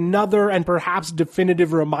like another and perhaps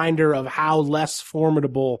definitive reminder of how less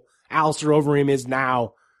formidable Alistair Overeem is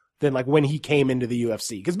now than like when he came into the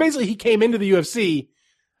UFC. Because basically he came into the UFC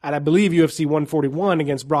at, I believe, UFC 141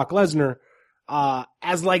 against Brock Lesnar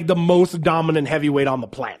as like the most dominant heavyweight on the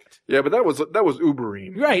planet. Yeah, but that was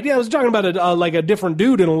Ubereem. Right, yeah, I was talking about like a different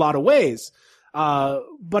dude in a lot of ways.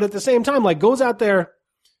 But at the same time, like, goes out there,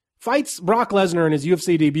 fights Brock Lesnar in his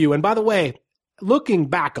UFC debut. And by the way, looking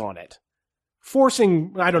back on it,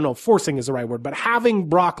 forcing is the right word, but having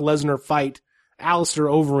Brock Lesnar fight Alistair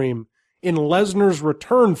Overeem in Lesnar's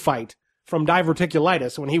return fight from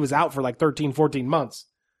diverticulitis when he was out for like 13, 14 months.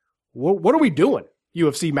 What are we doing,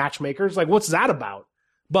 UFC matchmakers? Like, what's that about?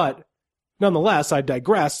 But nonetheless, I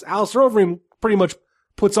digress. Alistair Overeem pretty much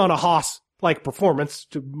puts on a Hoss-like performance,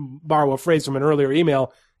 to borrow a phrase from an earlier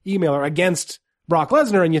emailer, against Brock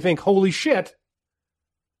Lesnar, and you think, holy shit,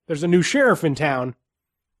 there's a new sheriff in town.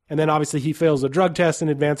 And then obviously he fails a drug test in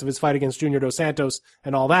advance of his fight against Junior Dos Santos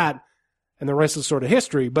and all that. And the rest is sort of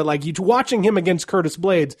history. But like, you watching him against Curtis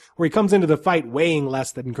Blaydes, where he comes into the fight weighing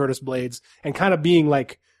less than Curtis Blaydes and kind of being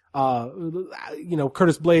like,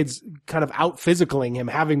 Curtis Blaydes kind of out physicaling him,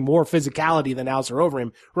 having more physicality than Alistair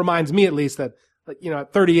Overeem, reminds me at least that,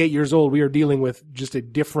 at 38 years old, we are dealing with just a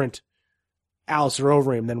different Alistair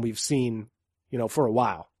Overeem than we've seen, for a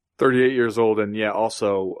while. 38 years old, and yeah,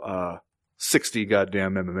 also 60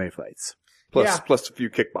 goddamn MMA fights. Plus a few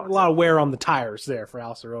kickboxing. A lot of wear on the tires there for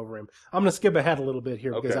Alistair Overeem. I'm going to skip ahead a little bit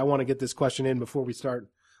here because I want to get this question in before we start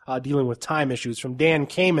dealing with time issues, from Dan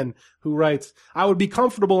Kamen, who writes, I would be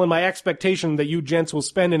comfortable in my expectation that you gents will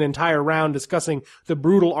spend an entire round discussing the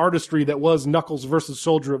brutal artistry that was Knuckles versus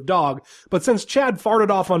Soldier of Dog, but since Chad farted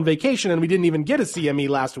off on vacation and we didn't even get a CME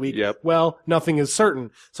last week, well, nothing is certain.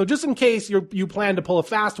 So just in case you plan to pull a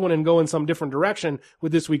fast one and go in some different direction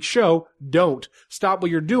with this week's show, don't. Stop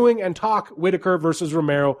what you're doing and talk Whitaker versus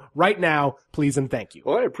Romero right now, please and thank you.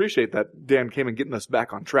 Well, I appreciate that Dan Kamen getting us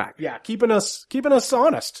back on track. Yeah, keeping us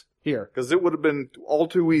honest here. Because it would have been all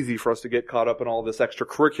too easy for us to get caught up in all this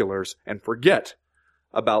extracurriculars and forget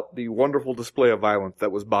about the wonderful display of violence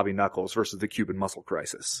that was Bobby Knuckles versus the Cuban Muscle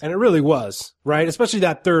Crisis. And it really was, right? Especially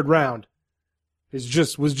that third round was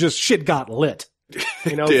just shit got lit.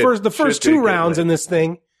 The first two rounds in this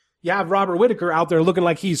thing, you have Robert Whitaker out there looking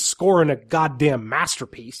like he's scoring a goddamn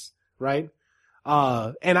masterpiece, right?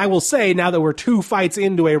 And I will say, now that we're 2 fights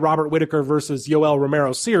into a Robert Whitaker versus Yoel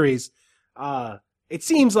Romero series, it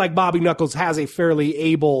seems like Bobby Knuckles has a fairly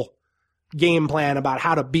able game plan about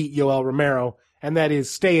how to beat Yoel Romero, and that is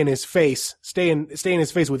stay in his face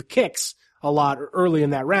with kicks a lot early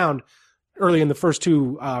in that round, early in the first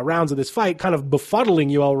 2 rounds of this fight, kind of befuddling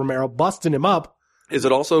Yoel Romero, busting him up. Is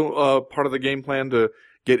it also part of the game plan to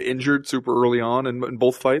get injured super early on in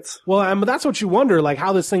both fights? Well, that's what you wonder, like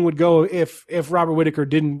how this thing would go if Robert Whitaker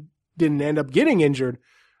didn't end up getting injured.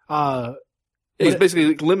 He's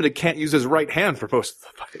basically limited, can't use his right hand for most of the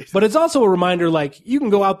fight. But it's also a reminder, like, you can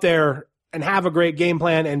go out there and have a great game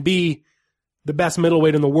plan and be the best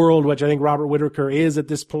middleweight in the world, which I think Robert Whittaker is at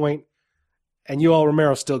this point, and Yoel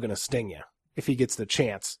Romero's still going to sting you if he gets the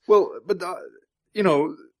chance. Well, but, the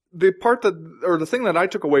thing that I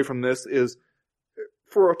took away from this is,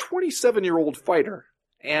 for a 27-year-old fighter,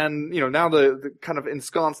 and, now the kind of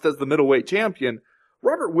ensconced as the middleweight champion,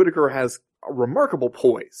 Robert Whittaker has a remarkable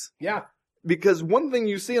poise. Yeah. Because one thing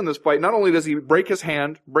you see in this fight, not only does he breaks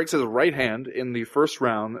his right hand in the first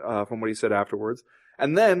round, from what he said afterwards,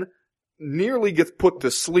 and then nearly gets put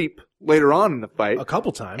to sleep later on in the fight. A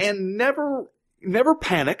couple times. And never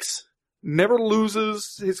panics, never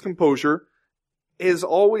loses his composure, is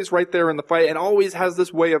always right there in the fight, and always has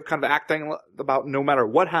this way of kind of acting about no matter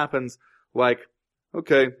what happens, like,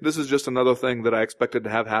 okay, this is just another thing that I expected to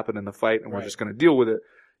have happen in the fight, and we're just going to deal with it.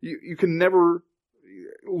 You can never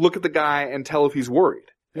look at the guy and tell if he's worried.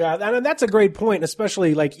 Yeah, and that's a great point,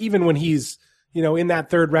 especially like even when he's, in that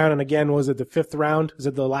third round, and again, was it the fifth round? Was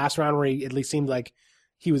it the last round where he at least seemed like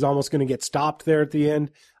he was almost going to get stopped there at the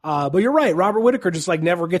end? But you're right, Robert Whittaker just like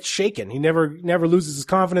never gets shaken. He never loses his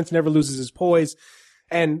confidence, never loses his poise.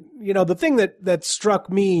 And, the thing that struck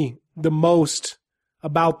me the most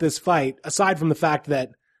about this fight, aside from the fact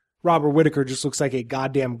that Robert Whittaker just looks like a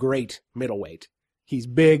goddamn great middleweight. He's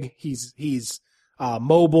big, he's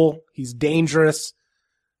mobile, he's dangerous.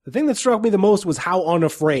 The thing that struck me the most was how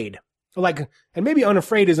unafraid. And maybe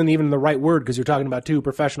unafraid isn't even the right word because you're talking about two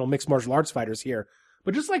professional mixed martial arts fighters here,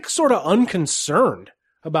 but just like sort of unconcerned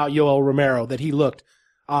about Yoel Romero that he looked,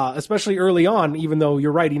 especially early on, even though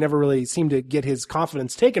you're right, he never really seemed to get his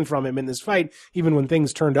confidence taken from him in this fight, even when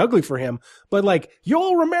things turned ugly for him. But like,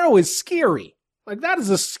 Yoel Romero is scary. Like, that is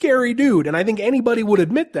a scary dude, and I think anybody would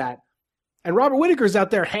admit that. And Robert Whittaker's out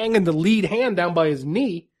there hanging the lead hand down by his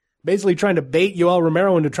knee, basically trying to bait Yoel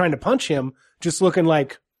Romero into trying to punch him, just looking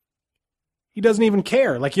like he doesn't even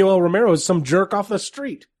care. Like Yoel Romero is some jerk off the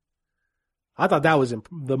street. I thought that was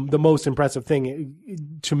the most impressive thing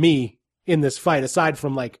to me in this fight, aside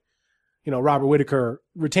from Robert Whittaker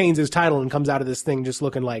retains his title and comes out of this thing just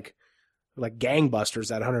looking like gangbusters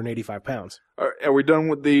at 185 pounds. Are we done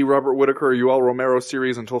with the Robert Whittaker Yoel Romero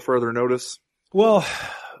series until further notice? Well,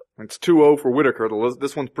 it's 2-0 for Whittaker.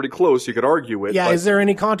 This one's pretty close. You could argue it. Yeah, is there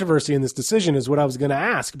any controversy in this decision is what I was going to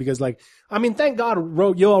ask. Because, thank God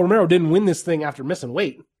Yoel Romero didn't win this thing after missing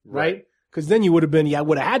weight, right? Because then you would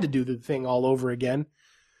have had to do the thing all over again.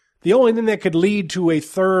 The only thing that could lead to a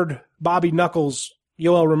third Bobby Knuckles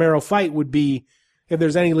Yoel Romero fight would be if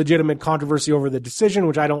there's any legitimate controversy over the decision,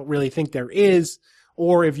 which I don't really think there is,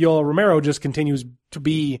 or if Yoel Romero just continues to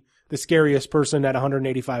be the scariest person at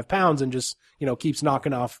 185 pounds and just, keeps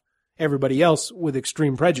knocking off everybody else with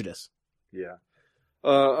extreme prejudice. Yeah.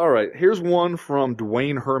 All right. Here's one from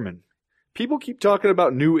Dwayne Herman. People keep talking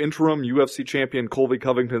about new interim UFC champion Colby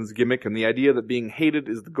Covington's gimmick and the idea that being hated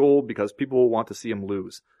is the goal because people want to see him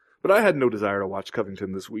lose. But I had no desire to watch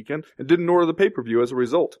Covington this weekend and didn't order the pay-per-view as a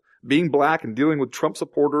result. Being black and dealing with Trump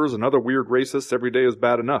supporters and other weird racists every day is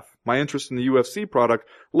bad enough. My interest in the UFC product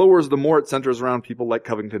lowers the more it centers around people like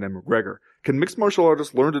Covington and McGregor. Can mixed martial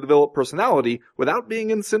artists learn to develop personality without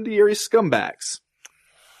being incendiary scumbags?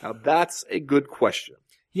 Now that's a good question.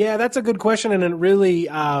 Yeah, that's a good question, and it really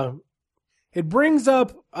it brings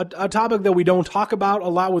up a topic that we don't talk about a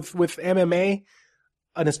lot with MMA,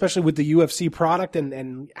 and especially with the UFC product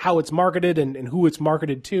and how it's marketed and who it's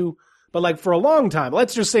marketed to. But for a long time,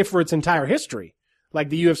 let's just say for its entire history,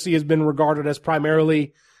 the UFC has been regarded as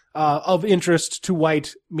primarily of interest to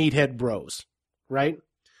white meathead bros, right?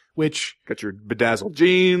 Which got your bedazzled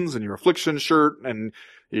jeans and your Affliction shirt, and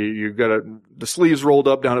you got the sleeves rolled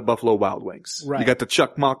up down at Buffalo Wild Wings. Right. You got the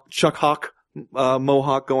Chuck Hawk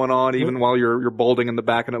mohawk going on, even while you're balding in the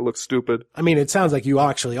back and it looks stupid. I mean, it sounds like you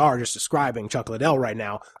actually are just describing Chuck Liddell right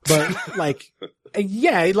now, but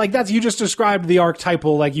yeah, that's, you just described the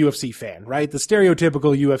archetypal UFC fan, right? The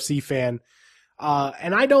stereotypical UFC fan.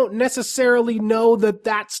 And I don't necessarily know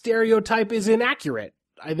that stereotype is inaccurate.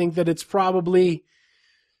 I think that it's probably,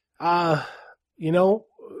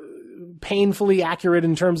 painfully accurate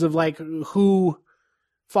in terms of who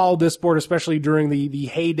followed this sport, especially during the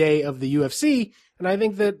heyday of the UFC. And I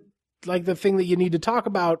think that the thing that you need to talk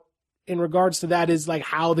about in regards to that is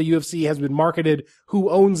how the UFC has been marketed,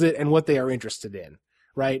 who owns it, and what they are interested in,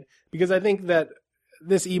 right? Because I think that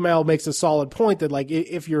this email makes a solid point that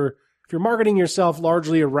if you're marketing yourself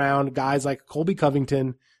largely around guys like Colby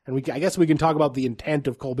Covington, and I guess we can talk about the intent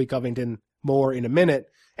of Colby Covington more in a minute,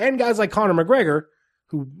 and guys like Conor McGregor,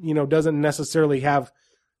 who doesn't necessarily have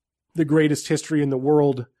the greatest history in the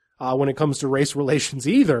world when it comes to race relations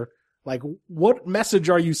either. Like, what message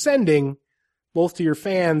are you sending both to your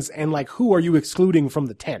fans and like who are you excluding from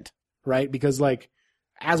the tent, right? Because like,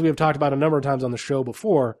 as we have talked about a number of times on the show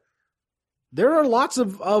before, there are lots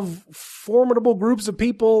of formidable groups of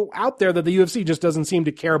people out there that the UFC just doesn't seem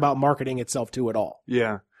to care about marketing itself to at all.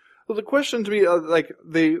 Yeah. Well, the question to me,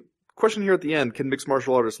 the question here at the end, can mixed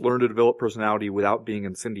martial artists learn to develop personality without being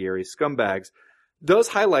incendiary scumbags, does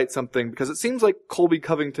highlight something, because it seems like Colby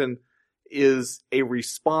Covington is a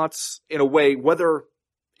response in a way, whether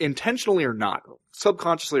intentionally or not,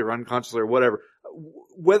 subconsciously or unconsciously or whatever,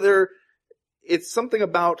 whether it's something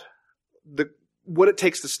about what it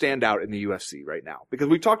takes to stand out in the UFC right now. Because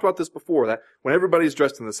we talked about this before, that when everybody's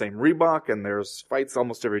dressed in the same Reebok and there's fights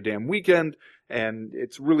almost every damn weekend, and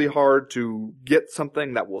it's really hard to get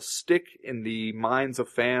something that will stick in the minds of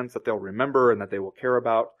fans that they'll remember and that they will care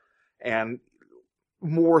about, and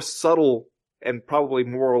more subtle and probably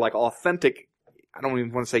more like authentic, I don't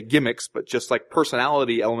even want to say gimmicks, but just like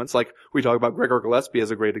personality elements, like we talk about Gregor Gillespie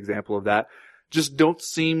as a great example of that, just don't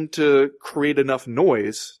seem to create enough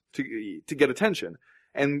noise to get attention.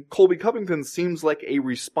 And Colby Covington seems like a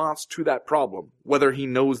response to that problem, whether he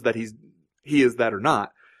knows that he is that or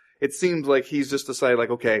not. It seems like he's just decided, like,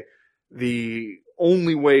 okay, the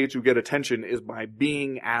only way to get attention is by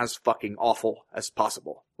being as fucking awful as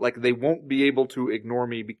possible. Like, they won't be able to ignore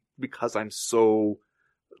me because I'm so,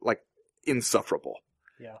 like, insufferable.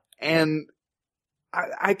 Yeah. And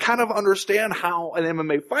I kind of understand how an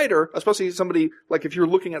MMA fighter, especially somebody, like if you're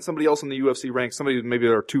looking at somebody else in the UFC ranks, somebody maybe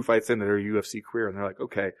there are 2 fights into their UFC career and they're like,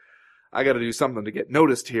 okay, I gotta do something to get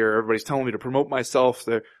noticed here. Everybody's telling me to promote myself.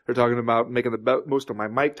 They're talking about making the most of my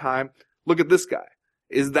mic time. Look at this guy.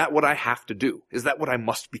 Is that what I have to do? Is that what I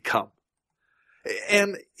must become?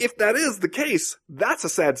 And if that is the case, that's a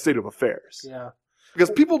sad state of affairs. Yeah. Because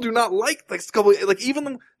people do not like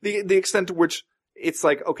even the extent to which it's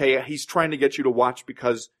like, okay, he's trying to get you to watch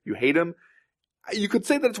because you hate him. You could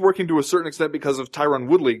say that it's working to a certain extent because of Tyron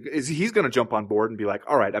Woodley. He's going to jump on board and be like,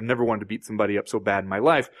 all right, I've never wanted to beat somebody up so bad in my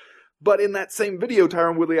life. But in that same video,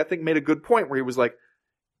 Tyron Woodley, I think, made a good point where he was like,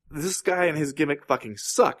 this guy and his gimmick fucking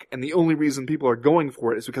suck. And the only reason people are going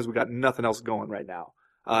for it is because we got nothing else going right now.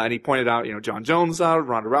 And he pointed out, John Jones out,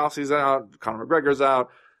 Ronda Rousey's out, Conor McGregor's out.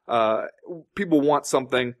 People want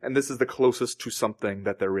something, and this is the closest to something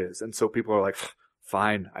that there is. And so people are like,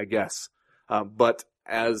 fine, I guess. But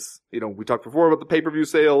as, we talked before about the pay-per-view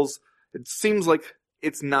sales, it seems like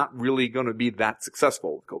it's not really going to be that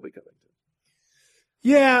successful with Colby Covington.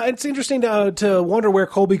 Yeah, it's interesting to wonder where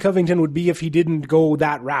Colby Covington would be if he didn't go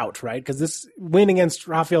that route, right? Because this win against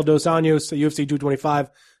Rafael Dos Anjos at UFC 225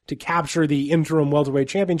 to capture the interim welterweight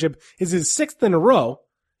championship is his 6th in a row.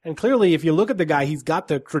 And clearly, if you look at the guy, he's got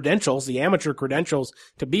the credentials, the amateur credentials,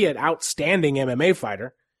 to be an outstanding MMA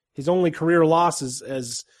fighter. His only career loss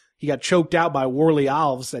is he got choked out by Warley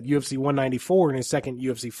Alves at UFC 194 in his second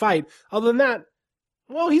UFC fight. Other than that,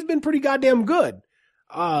 well, he's been pretty goddamn good.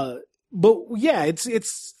 But yeah,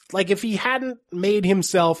 it's like if he hadn't made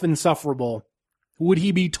himself insufferable, would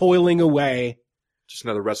he be toiling away? Just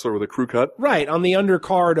another wrestler with a crew cut? Right, on the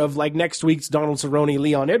undercard of like next week's Donald Cerrone,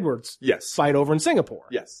 Leon Edwards fight over in Singapore.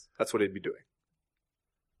 Yes, that's what he'd be doing.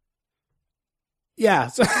 Yeah,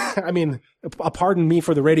 so, I mean, pardon me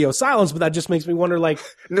for the radio silence, but that just makes me wonder, like...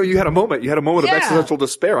 No, you had a moment. You had a moment of existential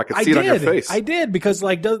despair. I could see it on your face. I did, because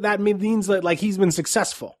like that means that like he's been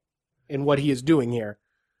successful in what he is doing here.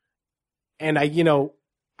 And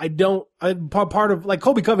part of, like,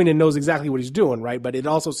 Colby Covington knows exactly what he's doing, right? But it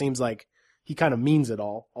also seems like he kind of means it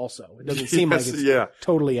all also. It doesn't seem like it's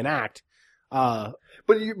totally an act. But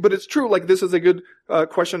it's true, like, this is a good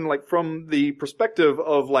question, like, from the perspective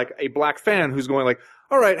of, like, a black fan who's going like,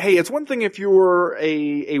 all right, hey, it's one thing if you were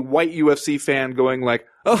a white UFC fan going like,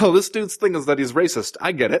 oh, this dude's thing is that he's racist.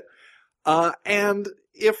 I get it. And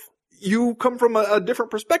if you come from a different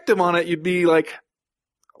perspective on it, you'd be like,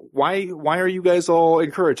 why are you guys all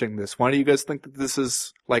encouraging this? Why do you guys think that this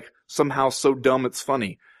is, like, somehow so dumb it's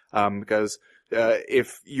funny? Because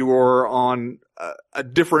if you're on a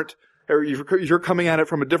different... or you're coming at it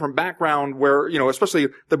from a different background where, especially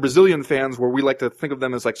the Brazilian fans, where we like to think of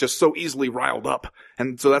them as like just so easily riled up.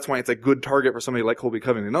 And so that's why it's a good target for somebody like Colby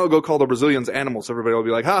Covington. Oh, go call the Brazilians animals. Everybody will be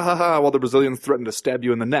like, ha ha ha, while the Brazilians threaten to stab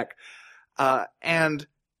you in the neck. And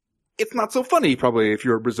it's not so funny probably if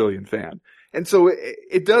you're a Brazilian fan. And so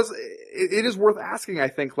it is worth asking, I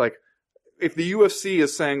think, like, if the UFC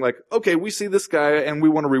is saying like, okay, we see this guy and we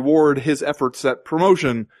want to reward his efforts at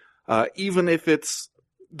promotion, even if it's,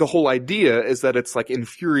 the whole idea is that it's like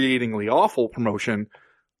infuriatingly awful promotion.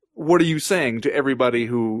 What are you saying to everybody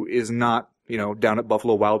who is not, down at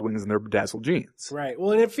Buffalo Wild Wings in their bedazzled jeans? Right.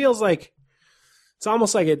 Well, and it feels like it's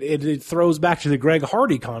almost like it throws back to the Greg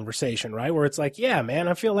Hardy conversation, right? Where it's like, yeah, man,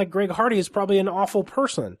 I feel like Greg Hardy is probably an awful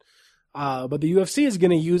person. But the UFC is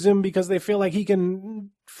going to use him because they feel like he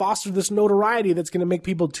can foster this notoriety that's going to make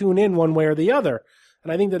people tune in one way or the other.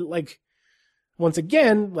 And I think that, like, once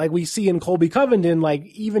again, like we see in Colby Covington, like,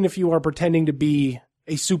 even if you are pretending to be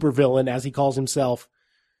a supervillain, as he calls himself,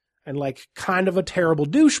 and like kind of a terrible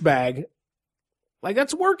douchebag, like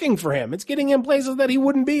that's working for him. It's getting him places that he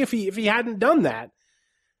wouldn't be if he hadn't done that.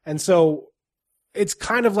 And so it's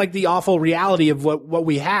kind of like the awful reality of what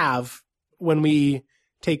we have when we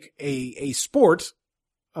take a sport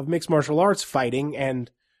of mixed martial arts fighting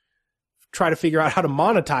and try to figure out how to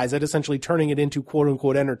monetize it, essentially turning it into quote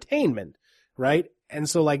unquote entertainment. Right. And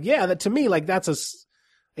so like, yeah, that to me, like that's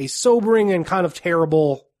a sobering and kind of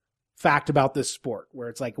terrible fact about this sport, where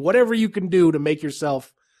it's like whatever you can do to make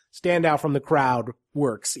yourself stand out from the crowd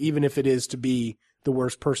works, even if it is to be the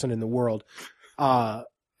worst person in the world.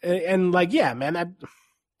 And like, yeah, man,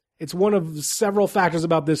 it's one of several factors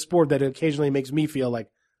about this sport that occasionally makes me feel like,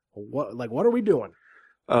 what are we doing?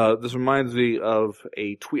 This reminds me of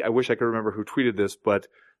a tweet. I wish I could remember who tweeted this, but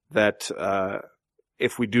that,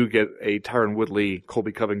 if we do get a Tyron Woodley,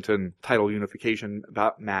 Colby Covington title unification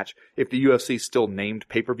match, if the UFC still named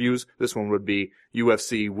pay-per-views, this one would be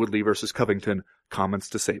UFC Woodley versus Covington, comments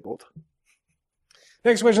disabled.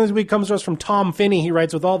 Next question this week comes to us from Tom Finney. He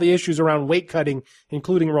writes, with all the issues around weight cutting,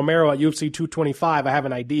 including Romero at UFC 225, I have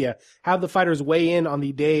an idea. Have the fighters weigh in on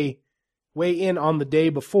the day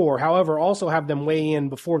before. However, also have them weigh in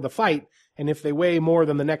before the fight. And if they weigh more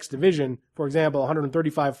than the next division, for example,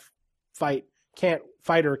 135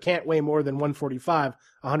 fighter can't weigh more than 145,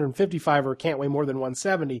 155er can't weigh more than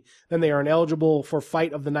 170, then they are ineligible for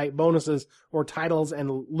fight of the night bonuses or titles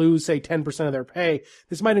and lose, say, 10% of their pay.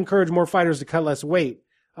 This might encourage more fighters to cut less weight.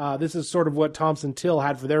 This is sort of what Thompson Till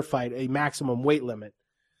had for their fight, a maximum weight limit.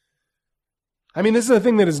 I mean, this is a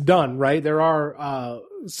thing that is done, right? There are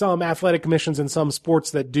some athletic commissions in some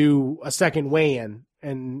sports that do a second weigh-in,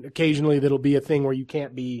 and occasionally that'll be a thing where you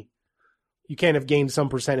can't have gained some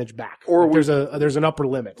percentage back. Or like there's an upper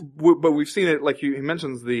limit. But we've seen it, like he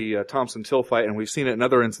mentions the Thompson Till fight, and we've seen it in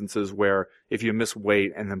other instances where if you miss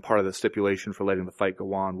weight, and then part of the stipulation for letting the fight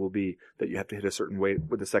go on will be that you have to hit a certain weight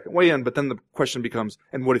with the second weigh-in. But then the question becomes,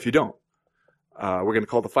 and what if you don't? We're going to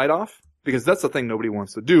call the fight off? Because that's the thing nobody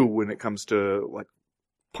wants to do when it comes to like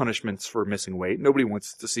punishments for missing weight. Nobody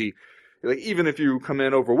wants to see, like, even if you come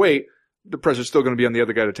in overweight, the pressure's still going to be on the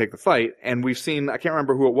other guy to take the fight. And we've seen, I can't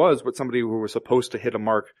remember who it was, but somebody who was supposed to hit a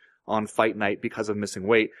mark on fight night because of missing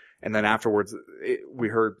weight. And then afterwards, we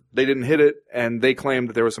heard they didn't hit it, and they claimed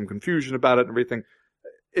that there was some confusion about it and everything.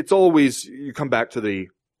 It's always, you come back to the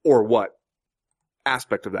or what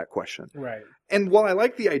aspect of that question. Right. And while I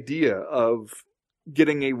like the idea of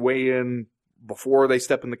getting a weigh-in before they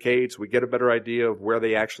step in the cage, so we get a better idea of where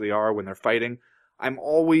they actually are when they're fighting, I'm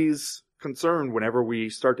always concerned whenever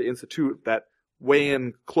we start to institute that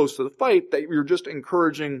weigh-in close to the fight that you're just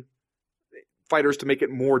encouraging fighters to make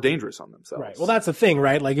it more dangerous on themselves. Right. Well, that's the thing,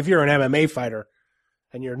 right? Like if you're an MMA fighter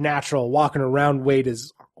and your natural walking around weight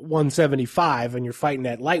is 175 and you're fighting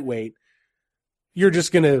at lightweight, you're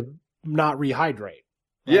just going to not rehydrate. Right?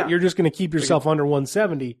 Yeah. You're just going to keep yourself under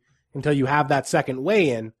 170 until you have that second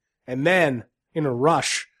weigh-in, and then in a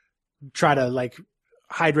rush try to like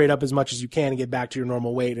hydrate up as much as you can and get back to your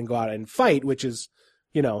normal weight and go out and fight, which is,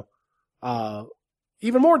 even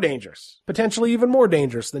more dangerous, potentially even more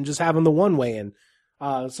dangerous than just having the one weigh-in.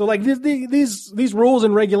 So like these rules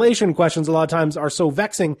and regulation questions a lot of times are so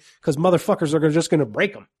vexing because motherfuckers are just going to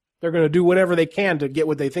break them. They're going to do whatever they can to get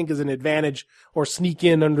what they think is an advantage or sneak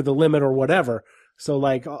in under the limit or whatever. So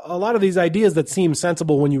like a lot of these ideas that seem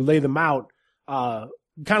sensible when you lay them out, kind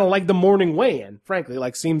of like the morning weigh-in, frankly,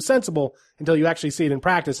 like seems sensible until you actually see it in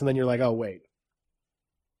practice, and then you're like, oh wait,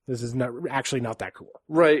 this is not that cool.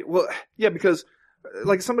 Right. Well, yeah, because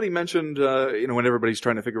like somebody mentioned, when everybody's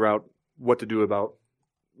trying to figure out what to do about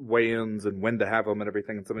weigh-ins and when to have them and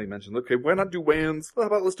everything, and somebody mentioned, okay, why not do weigh-ins? How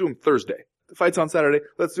about let's do them Thursday? The fight's on Saturday.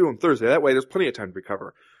 Let's do them Thursday. That way there's plenty of time to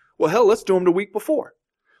recover. Well, hell, let's do them the week before.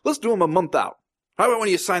 Let's do them a month out. How about when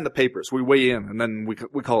you sign the papers, we weigh in and then we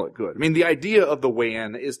call it good? I mean, the idea of the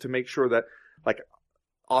weigh-in is to make sure that, like,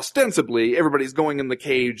 ostensibly everybody's going in the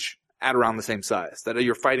cage at around the same size, that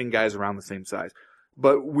you're fighting guys around the same size.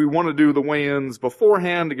 But we want to do the weigh-ins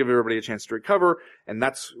beforehand to give everybody a chance to recover. And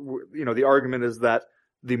that's, the argument is that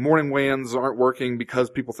the morning weigh-ins aren't working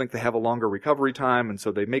because people think they have a longer recovery time, and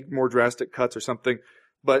so they make more drastic cuts or something.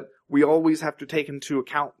 But we always have to take into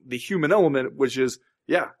account the human element, which is,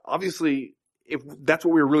 yeah, obviously, if that's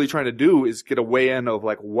what we were really trying to do is get a weigh-in of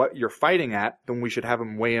like what you're fighting at, then we should have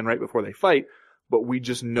them weigh in right before they fight. but we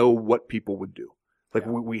just know what people would do. Like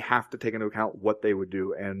we have to take into account what they would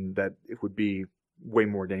do, and that it would be way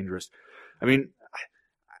more dangerous. I mean,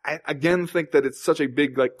 I again think that it's such a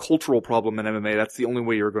big like cultural problem in MMA. That's the only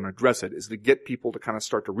way you're going to address it, is to get people to kind of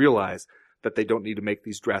start to realize that they don't need to make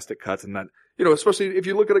these drastic cuts, and that, you know, especially if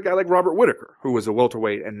you look at a guy like Robert Whittaker, who was a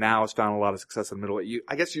welterweight and now has found a lot of success in the middleweight.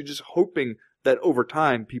 I guess you're just hoping that over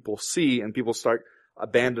time people see and people start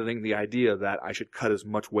abandoning the idea that I should cut as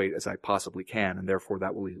much weight as I possibly can, and therefore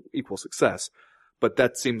that will equal success. But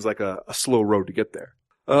that seems like a slow road to get there.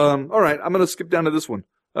 All right, I'm going to skip down to this one.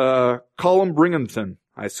 Colin Bringhamton.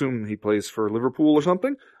 I assume he plays for Liverpool or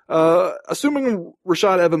something. Assuming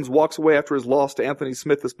Rashad Evans walks away after his loss to Anthony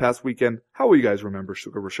Smith this past weekend, how will you guys remember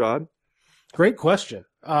Sugar Rashad? Great question.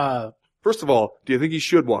 First of all, do you think he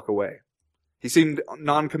should walk away? He seemed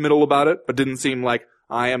non-committal about it, but didn't seem like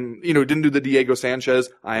didn't do the Diego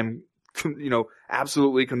Sanchez. I am,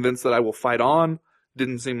 absolutely convinced that I will fight on.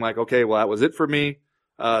 Didn't seem like, okay, well, that was it for me.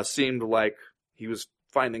 Seemed like he was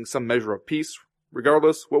finding some measure of peace.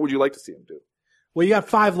 Regardless, what would you like to see him do? Well, you got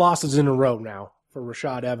 5 losses in a row now for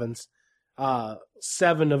Rashad Evans.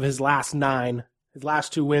 7 of his last 9. His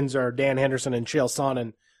last 2 wins are Dan Henderson and Chael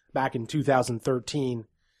Sonnen back in 2013.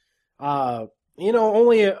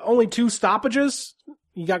 Only 2 stoppages.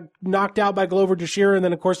 He got knocked out by Glover Teixeira, and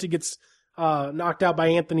then, of course, he gets knocked out by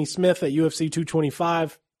Anthony Smith at UFC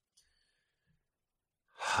 225.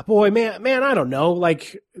 Boy, man, I don't know.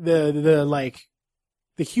 Like,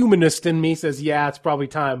 the humanist in me says, yeah, it's probably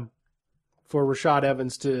time for Rashad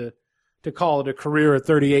Evans to call it a career at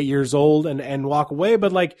 38 years old and walk away.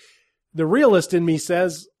 But like, the realist in me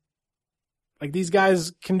says, like, these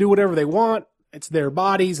guys can do whatever they want. It's their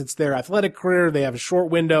bodies. It's their athletic career. They have a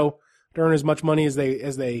short window to earn as much money as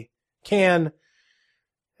they can.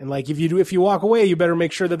 And like, if you walk away, you better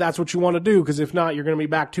make sure that that's what you want to do. Cause if not, you're going to be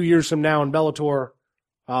back 2 years from now in Bellator,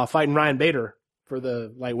 fighting Ryan Bader for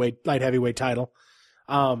the light heavyweight title.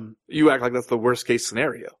 You act like that's the worst case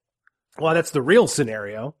scenario. Well, that's the real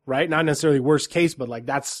scenario, right? Not necessarily worst case, but like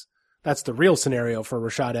that's the real scenario for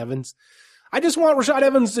Rashad Evans. I just want Rashad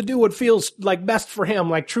Evans to do what feels like best for him,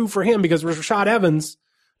 like true for him, because Rashad Evans,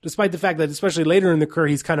 despite the fact that especially later in the career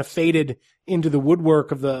he's kind of faded into the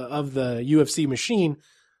woodwork of the UFC machine,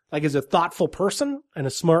 like, is a thoughtful person and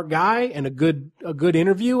a smart guy and a good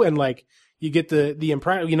interview, and like, you get the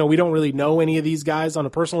impression, we don't really know any of these guys on a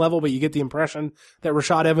personal level, but you get the impression that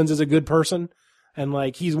Rashad Evans is a good person. And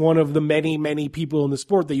like, he's one of the many, many people in the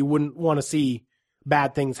sport that you wouldn't want to see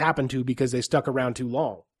bad things happen to because they stuck around too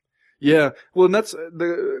long. Yeah. Well, and that's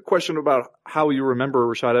the question about how you remember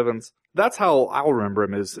Rashad Evans. That's how I'll remember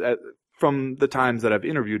him, is from the times that I've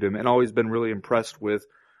interviewed him, and always been really impressed with,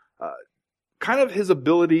 kind of his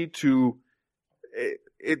ability to,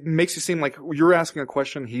 it makes you seem like you're asking a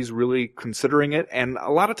question, he's really considering it. And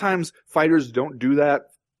a lot of times fighters don't do that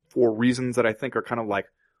for reasons that I think are kind of like,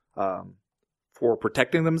 for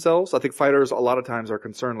protecting themselves. I think fighters a lot of times are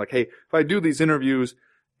concerned like, hey, if I do these interviews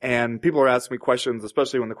and people are asking me questions,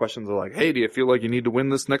 especially when the questions are like, hey, do you feel like you need to win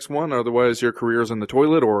this next one? Otherwise your career's in the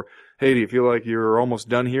toilet. Or, hey, do you feel like you're almost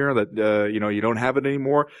done here, that, you don't have it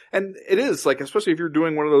anymore? And it is like, especially if you're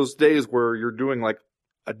doing one of those days where you're doing like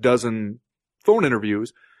a dozen phone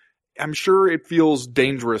interviews, I'm sure it feels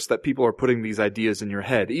dangerous that people are putting these ideas in your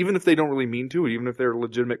head, even if they don't really mean to, even if they're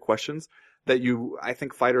legitimate questions, that I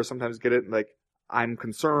think fighters sometimes get it like, I'm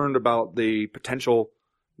concerned about the potential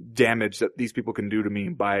damage that these people can do to me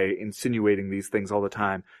by insinuating these things all the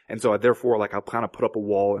time. And so therefore, like, I'll kind of put up a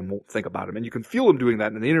wall and won't think about them. And you can feel them doing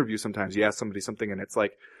that in the interview sometimes. You ask somebody something and it's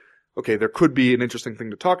like, okay, there could be an interesting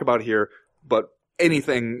thing to talk about here, but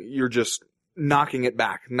anything, you're just knocking it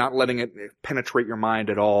back, not letting it penetrate your mind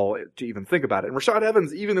at all to even think about it. And Rashad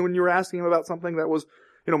Evans, even when you were asking him about something that was,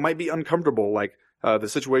 might be uncomfortable, like the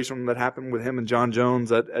situation that happened with him and John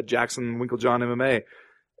Jones at Jackson Winklejohn MMA,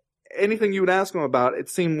 anything you would ask him about, it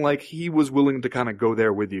seemed like he was willing to kind of go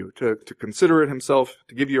there with you, to consider it himself,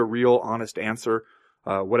 to give you a real honest answer,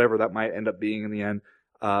 whatever that might end up being in the end.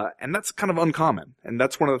 And that's kind of uncommon. And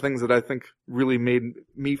that's one of the things that I think really made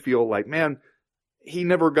me feel like, man, he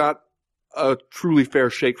never got a truly fair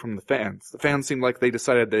shake from the fans. The fans seemed like they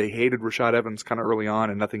decided they hated Rashad Evans kind of early on,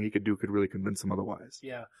 and nothing he could do could really convince them otherwise.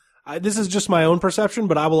 Yeah. This is just my own perception,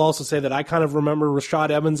 but I will also say that I kind of remember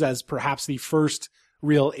Rashad Evans as perhaps the first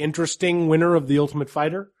real interesting winner of The Ultimate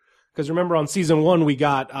Fighter. Because remember, on season 1, we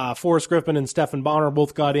got Forrest Griffin and Stephan Bonnar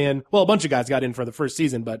both got in. Well, a bunch of guys got in for the first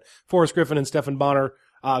season, but Forrest Griffin and Stephan Bonnar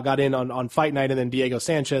got in on fight night, and then Diego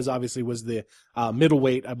Sanchez obviously was the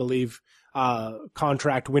middleweight, I believe,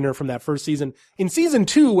 contract winner from that first season. In season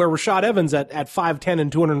 2, where Rashad Evans at 5'10"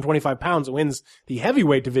 and 225 pounds wins the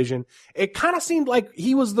heavyweight division, it kind of seemed like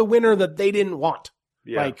he was the winner that they didn't want.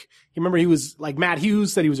 Yeah. Like, you remember he was like Matt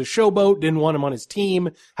Hughes said he was a showboat, didn't want him on his team.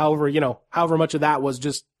 However, however much of that was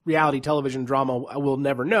just reality television drama, we'll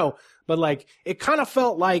never know. But like, it kind of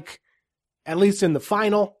felt like, at least in the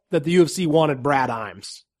final, that the UFC wanted Brad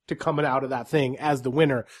Imes to come out of that thing as the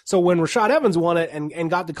winner. So when Rashad Evans won it and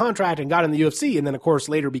got the contract and got in the UFC, and then of course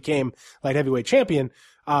later became light heavyweight champion,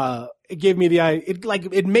 it gave me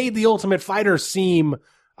it made the Ultimate Fighter seem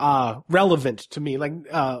relevant to me,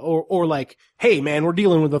 or like, hey man, we're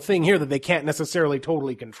dealing with a thing here that they can't necessarily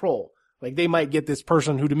totally control. Like, they might get this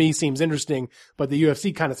person who to me seems interesting, but the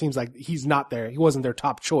UFC kind of seems like he's not there. He wasn't their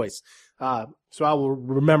top choice. So I will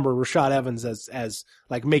remember Rashad Evans as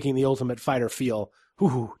like making the Ultimate Fighter feel,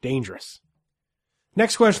 dangerous.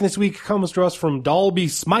 Next question this week comes to us from Dalby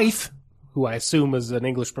Smythe, who I assume is an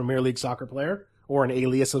English Premier League soccer player or an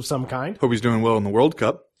alias of some kind. Hope he's doing well in the World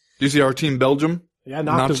Cup. Do you see our team Belgium? Yeah,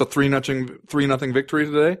 notched a 3-0 victory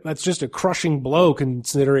today. That's just a crushing blow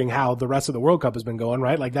considering how the rest of the World Cup has been going,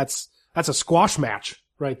 right? Like that's a squash match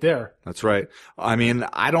right there. That's right. I mean,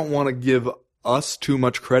 I don't want to give us too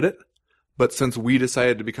much credit, but since we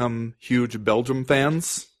decided to become huge Belgium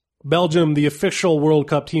fans. Belgium, the official World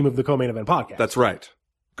Cup team of the Co-Main Event podcast. That's right.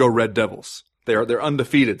 Go Red Devils. They're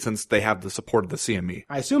undefeated since they have the support of the CME.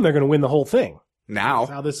 I assume they're going to win the whole thing. Now.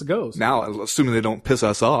 That's how this goes. Now, assuming they don't piss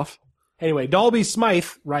us off. Anyway, Dalby Smythe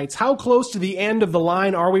writes, how close to the end of the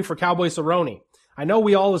line are we for Cowboy Cerrone? I know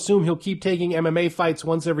we all assume he'll keep taking MMA fights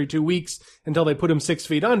once every 2 weeks until they put him 6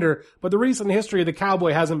 feet under, but the recent history of the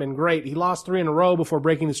Cowboy hasn't been great. He lost 3 in a row before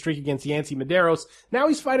breaking the streak against Yancy Medeiros. Now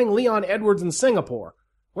he's fighting Leon Edwards in Singapore.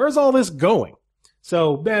 Where's all this going?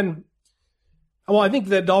 So, Ben, I think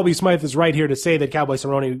that Dalby Smythe is right here to say that Cowboy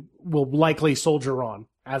Cerrone will likely soldier on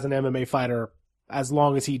as an MMA fighter as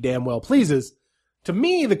long as he damn well pleases. To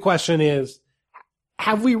me, the question is,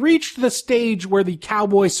 have we reached the stage where the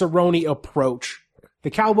Cowboy Cerrone approach, the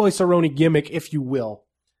Cowboy Cerrone gimmick, if you will,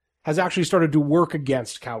 has actually started to work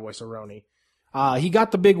against Cowboy Cerrone? He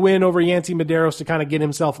got the big win over Yancy Medeiros to kind of get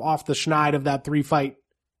himself off the schneid of that 3-fight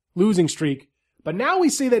losing streak. But now we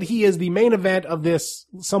see that he is the main event of this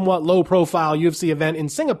somewhat low-profile UFC event in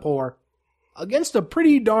Singapore against a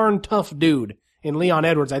pretty darn tough dude in Leon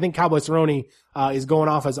Edwards. I think Cowboy Cerrone is going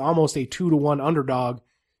off as almost a 2-1 underdog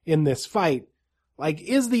in this fight. Like,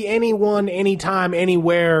 is the anyone, anytime,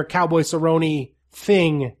 anywhere Cowboy Cerrone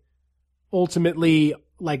thing ultimately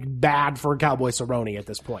like bad for Cowboy Cerrone at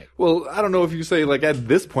this point? Well, I don't know if you say like at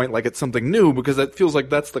this point like it's something new, because it feels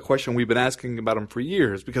like that's the question we've been asking about him for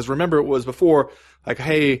years. Because remember, it was before like,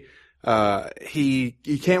 hey, he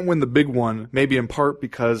can't win the big one, maybe in part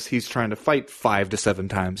because he's trying to fight 5 to 7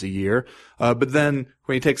 times a year. But then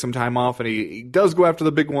when he takes some time off and he does go after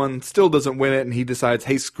the big one, still doesn't win it, and he decides,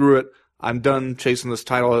 hey, screw it, I'm done chasing this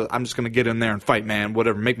title. I'm just going to get in there and fight, man.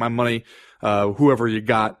 Whatever, make my money, whoever you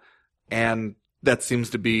got. And that seems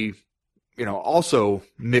to be, also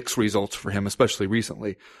mixed results for him, especially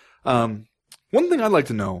recently. One thing I'd like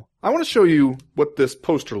to know, I want to show you what this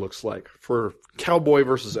poster looks like for Cowboy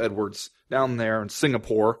versus Edwards down there in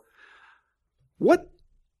Singapore. What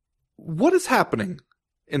is happening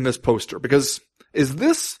in this poster? Because is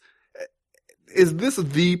this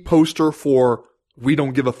the poster for we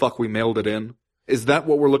don't give a fuck, we mailed it in? Is that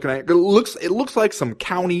what we're looking at? It looks like some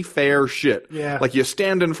county fair shit. Yeah. Like you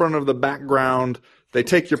stand in front of the background, they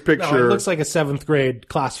take your picture. No, it looks like a 7th grade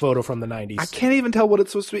class photo from the 90s. I can't even tell what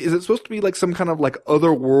it's supposed to be. Is it supposed to be like some kind of like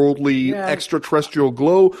otherworldly extraterrestrial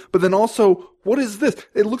glow? But then also, what is this?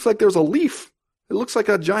 It looks like there's a leaf. It looks like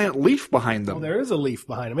a giant leaf behind them. Oh, there is a leaf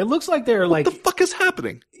behind them. It looks like they're what the fuck is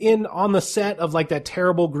happening? On the set of like that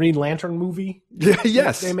terrible Green Lantern movie. Yeah,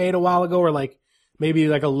 yes. They made a while ago, or like maybe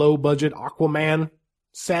like a low budget Aquaman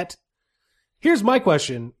set. Here's my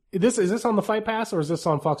question. Is this on the Fight Pass or is this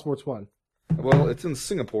on Fox Sports 1? Well, it's in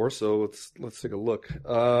Singapore, so let's take a look.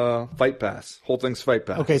 Fight Pass. Whole thing's Fight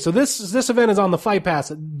Pass. Okay, so this event is on the Fight Pass.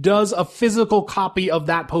 Does a physical copy of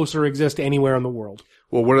that poster exist anywhere in the world?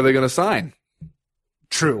 Well, what are they going to sign?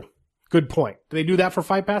 True. Good point. Do they do that for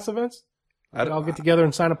Fight Pass events? They all get together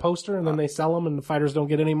and sign a poster, and then they sell them, and the fighters don't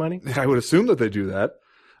get any money? I would assume that they do that.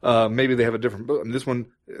 Maybe they have a different book. This one,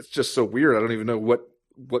 it's just so weird. I don't even know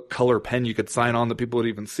what color pen you could sign on that people would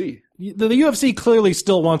even see. The UFC clearly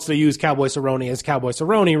still wants to use Cowboy Cerrone as Cowboy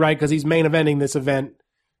Cerrone, right? Because he's main eventing this event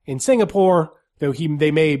in Singapore, though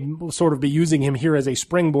they may sort of be using him here as a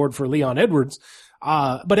springboard for Leon Edwards.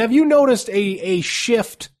 But have you noticed a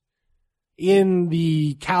shift in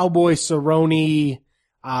the Cowboy Cerrone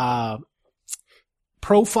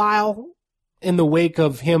profile in the wake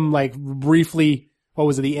of him, like, briefly, what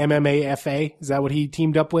was it, the MMA FA? Is that what he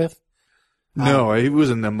teamed up with? No, he was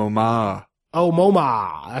in the MoMA. Oh,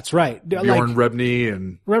 MoMA. That's right. Bjorn Rebney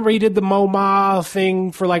and... Remember he did the MoMA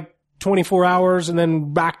thing for like 24 hours and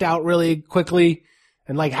then backed out really quickly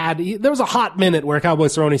and like there was a hot minute where Cowboy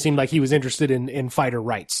Cerrone seemed like he was interested in fighter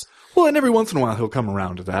rights. Well, and every once in a while he'll come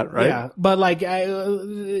around to that, right? Yeah. But like,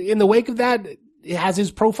 in the wake of that, has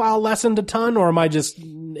his profile lessened a ton, or am I just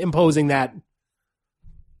imposing that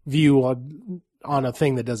view on a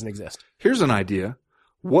thing that doesn't exist? Here's an idea.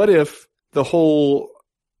 What if the whole,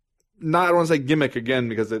 I don't want to say gimmick again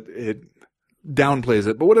because it downplays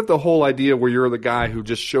it, but what if the whole idea where you're the guy who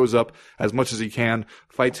just shows up as much as he can,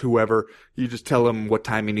 fights whoever, you just tell him what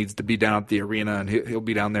time he needs to be down at the arena and he'll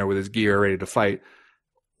be down there with his gear ready to fight.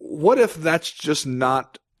 What if that's just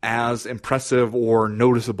not as impressive or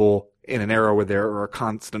noticeable in an era where there are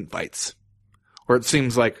constant fights? Where it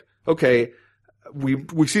seems like, okay,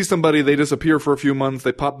 we see somebody, they disappear for a few months,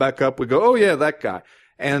 they pop back up, we go, oh yeah, that guy.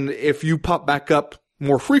 And if you pop back up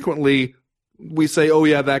more frequently, we say, oh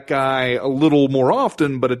yeah, that guy a little more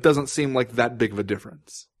often, but it doesn't seem like that big of a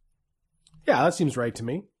difference. Yeah, that seems right to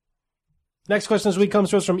me. Next question this week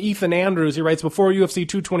comes to us from Ethan Andrews. He writes, before UFC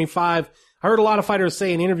 225, I heard a lot of fighters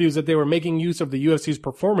say in interviews that they were making use of the UFC's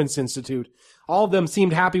Performance Institute. All of them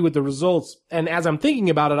seemed happy with the results. And as I'm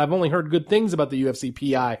thinking about it, I've only heard good things about the UFC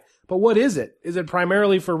PI. But what is it? Is it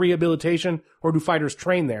primarily for rehabilitation, or do fighters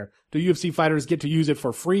train there? Do UFC fighters get to use it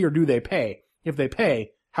for free, or do they pay? If they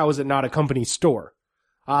pay, how is it not a company store?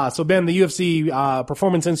 So Ben, the UFC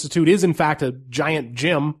Performance Institute is in fact a giant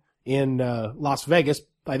gym in Las Vegas.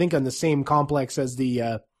 I think on the same complex as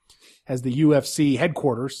the UFC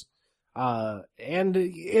headquarters. And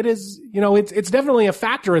it is, it's definitely a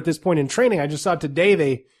factor at this point in training. I just saw today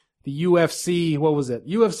the UFC, what was it?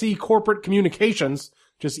 UFC Corporate Communications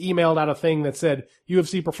just emailed out a thing that said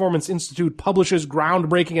UFC Performance Institute publishes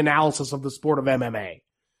groundbreaking analysis of the sport of MMA.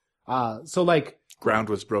 So like, ground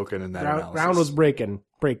was broken in that analysis. Ground was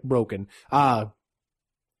broken.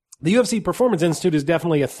 The UFC Performance Institute is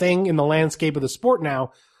definitely a thing in the landscape of the sport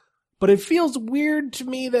now, but it feels weird to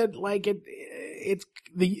me that like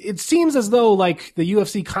it seems as though like the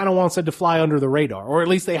UFC kind of wants it to fly under the radar, or at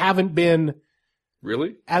least they haven't been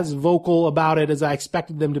really as vocal about it as I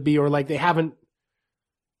expected them to be, or like they haven't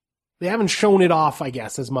shown it off, I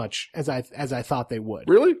guess, as much as I thought they would.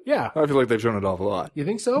 Really? Yeah. I feel like they've shown it off a lot. You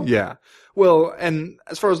think so? Yeah. Well, and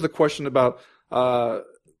as far as the question about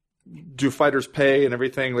do fighters pay and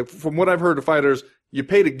everything, like from what I've heard of fighters, you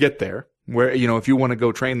pay to get there, where, if you want to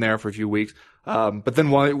go train there for a few weeks. But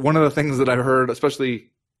then one of the things that I've heard,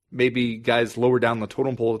 especially maybe guys lower down the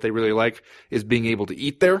totem pole that they really like, is being able to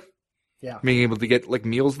eat there. Yeah. Being able to get like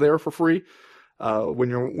meals there for free. When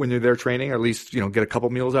you're there training, or at least, get a couple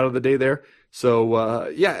meals out of the day there. So,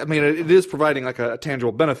 yeah, I mean, it is providing like a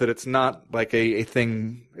tangible benefit. It's not like a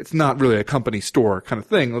thing. It's not really a company store kind of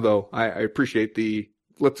thing, although I appreciate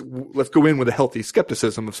let's go in with a healthy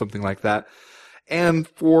skepticism of something like that. And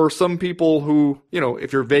for some people who,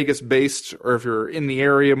 if you're Vegas based or if you're in the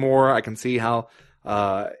area more, I can see how,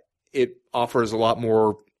 it offers a lot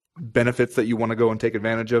more benefits that you want to go and take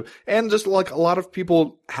advantage of. And just like a lot of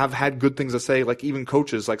people have had good things to say, like even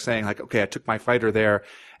coaches like saying like, okay, I took my fighter there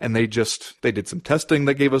and they did some testing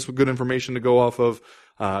that gave us good information to go off of,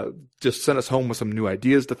 just sent us home with some new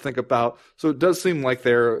ideas to think about. So it does seem like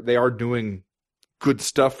they are doing good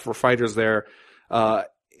stuff for fighters there.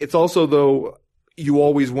 It's also, though, you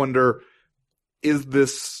always wonder, is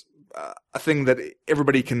this a thing that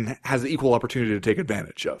everybody has equal opportunity to take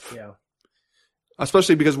advantage of? Yeah.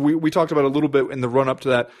 Especially because we talked about a little bit in the run-up to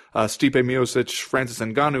that Stipe Miocic-Francis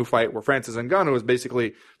Ngannou fight, where Francis Ngannou was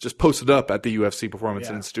basically just posted up at the UFC Performance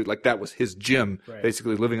Institute. Like, that was his gym, right.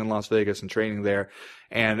 Basically living in Las Vegas and training there,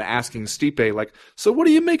 and asking Stipe, like, so what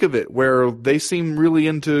do you make of it? Where they seem really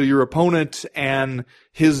into your opponent, and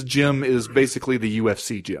his gym is basically the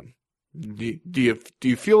UFC gym. Do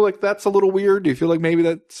you feel like that's a little weird? Do you feel like maybe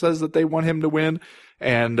that says that they want him to win?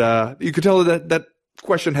 And you could tell that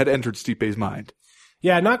question had entered Stipe's mind.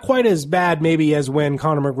 Yeah, not quite as bad maybe as when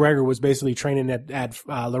Conor McGregor was basically training at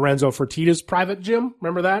Lorenzo Fertitta's private gym.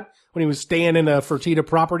 Remember that? When he was staying in a Fertitta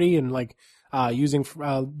property and like using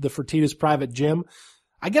the Fertitta's private gym.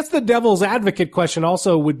 I guess the devil's advocate question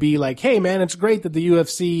also would be like, hey man, it's great that the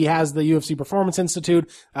UFC has the UFC Performance Institute.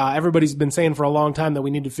 Everybody's been saying for a long time that we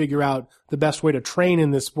need to figure out the best way to train in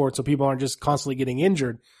this sport so people aren't just constantly getting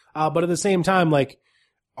injured. But at the same time, like,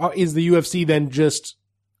 is the UFC then just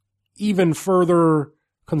even further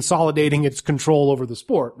consolidating its control over the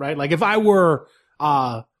sport, right? Like if I were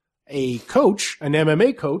a coach, an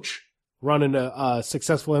MMA coach running a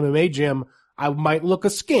successful MMA gym, I might look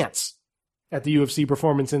askance at the UFC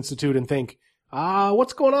Performance Institute and think,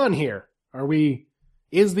 what's going on here?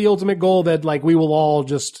 Is the ultimate goal that like we will all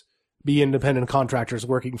just be independent contractors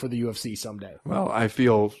working for the UFC someday? Well, I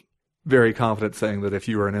feel very confident saying that if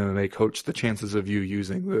you were an MMA coach, the chances of you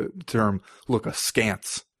using the term look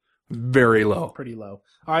askance, very low. Pretty low.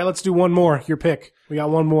 All right, let's do one more. Your pick. We got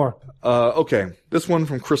one more. Okay. This one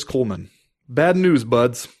from Chris Coleman. Bad news,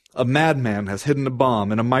 buds. A madman has hidden a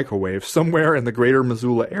bomb in a microwave somewhere in the greater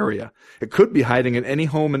Missoula area. It could be hiding in any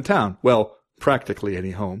home in town. Well, practically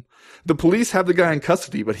any home. The police have the guy in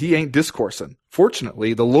custody, but he ain't discoursing.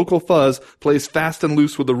 Fortunately, the local fuzz plays fast and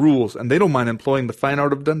loose with the rules, and they don't mind employing the fine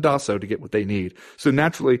art of Dundasso to get what they need. So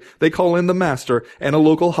naturally, they call in the master and a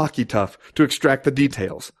local hockey tough to extract the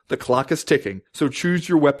details. The clock is ticking, so choose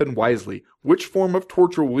your weapon wisely. Which form of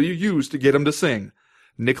torture will you use to get him to sing?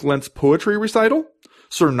 Nick Lent's poetry recital?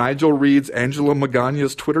 Sir Nigel Reed's Angela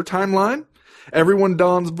Magana's Twitter timeline? Everyone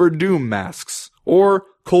dons Verdum masks? Or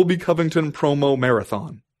Colby Covington promo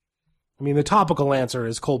marathon? I mean, the topical answer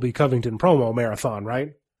is Colby Covington promo marathon,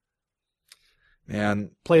 right?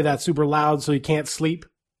 Man. Play that super loud so you can't sleep.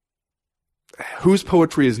 Whose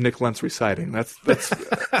poetry is Nick Lentz reciting? That's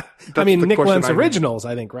I mean, Nick Lentz originals,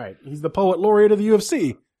 I think, right? He's the poet laureate of the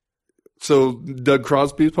UFC. So Doug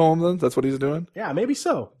Crosby's poem, then? That's what he's doing? Yeah, maybe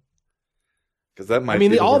so. Because that might. I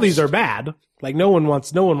mean, be all worst. these are bad. Like no one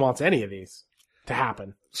wants any of these to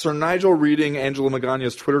happen. Sir Nigel reading Angela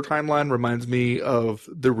Magana's Twitter timeline reminds me of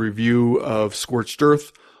the review of Scorched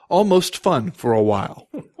Earth. Almost fun for a while.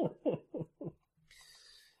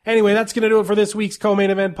 Anyway, that's going to do it for this week's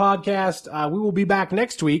Co-Main Event podcast. We will be back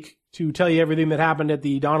next week to tell you everything that happened at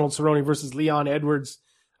the Donald Cerrone versus Leon Edwards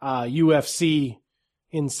UFC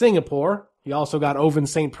in Singapore. You also got Ovince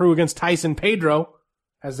St. Preux against Tyson Pedro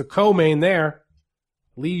as the co-main there.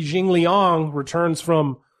 Li Jingliang returns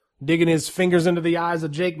from digging his fingers into the eyes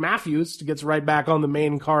of Jake Matthews, gets right back on the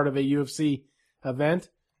main card of a UFC event.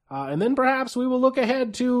 And then perhaps we will look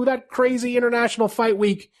ahead to that crazy international fight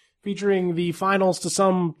week featuring the finals to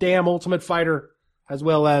some damn Ultimate Fighter, as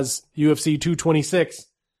well as UFC 226,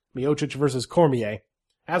 Miocic versus Cormier.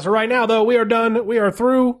 As for right now, though, we are done. We are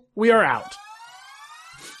through. We are out.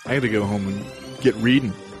 I had to go home and get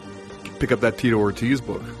reading. Pick up that Tito Ortiz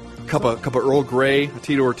book. Cup of Earl Grey, a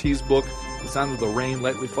Tito Ortiz book. The sound of the rain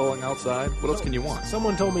lightly falling outside. What else can you want?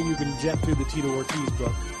 Someone told me you can jet through the Tito Ortiz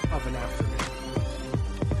book of an afternoon.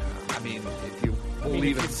 I mean, if you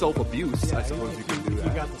believe in self-abuse, I suppose you can do that.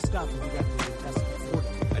 You got the stuff. You got the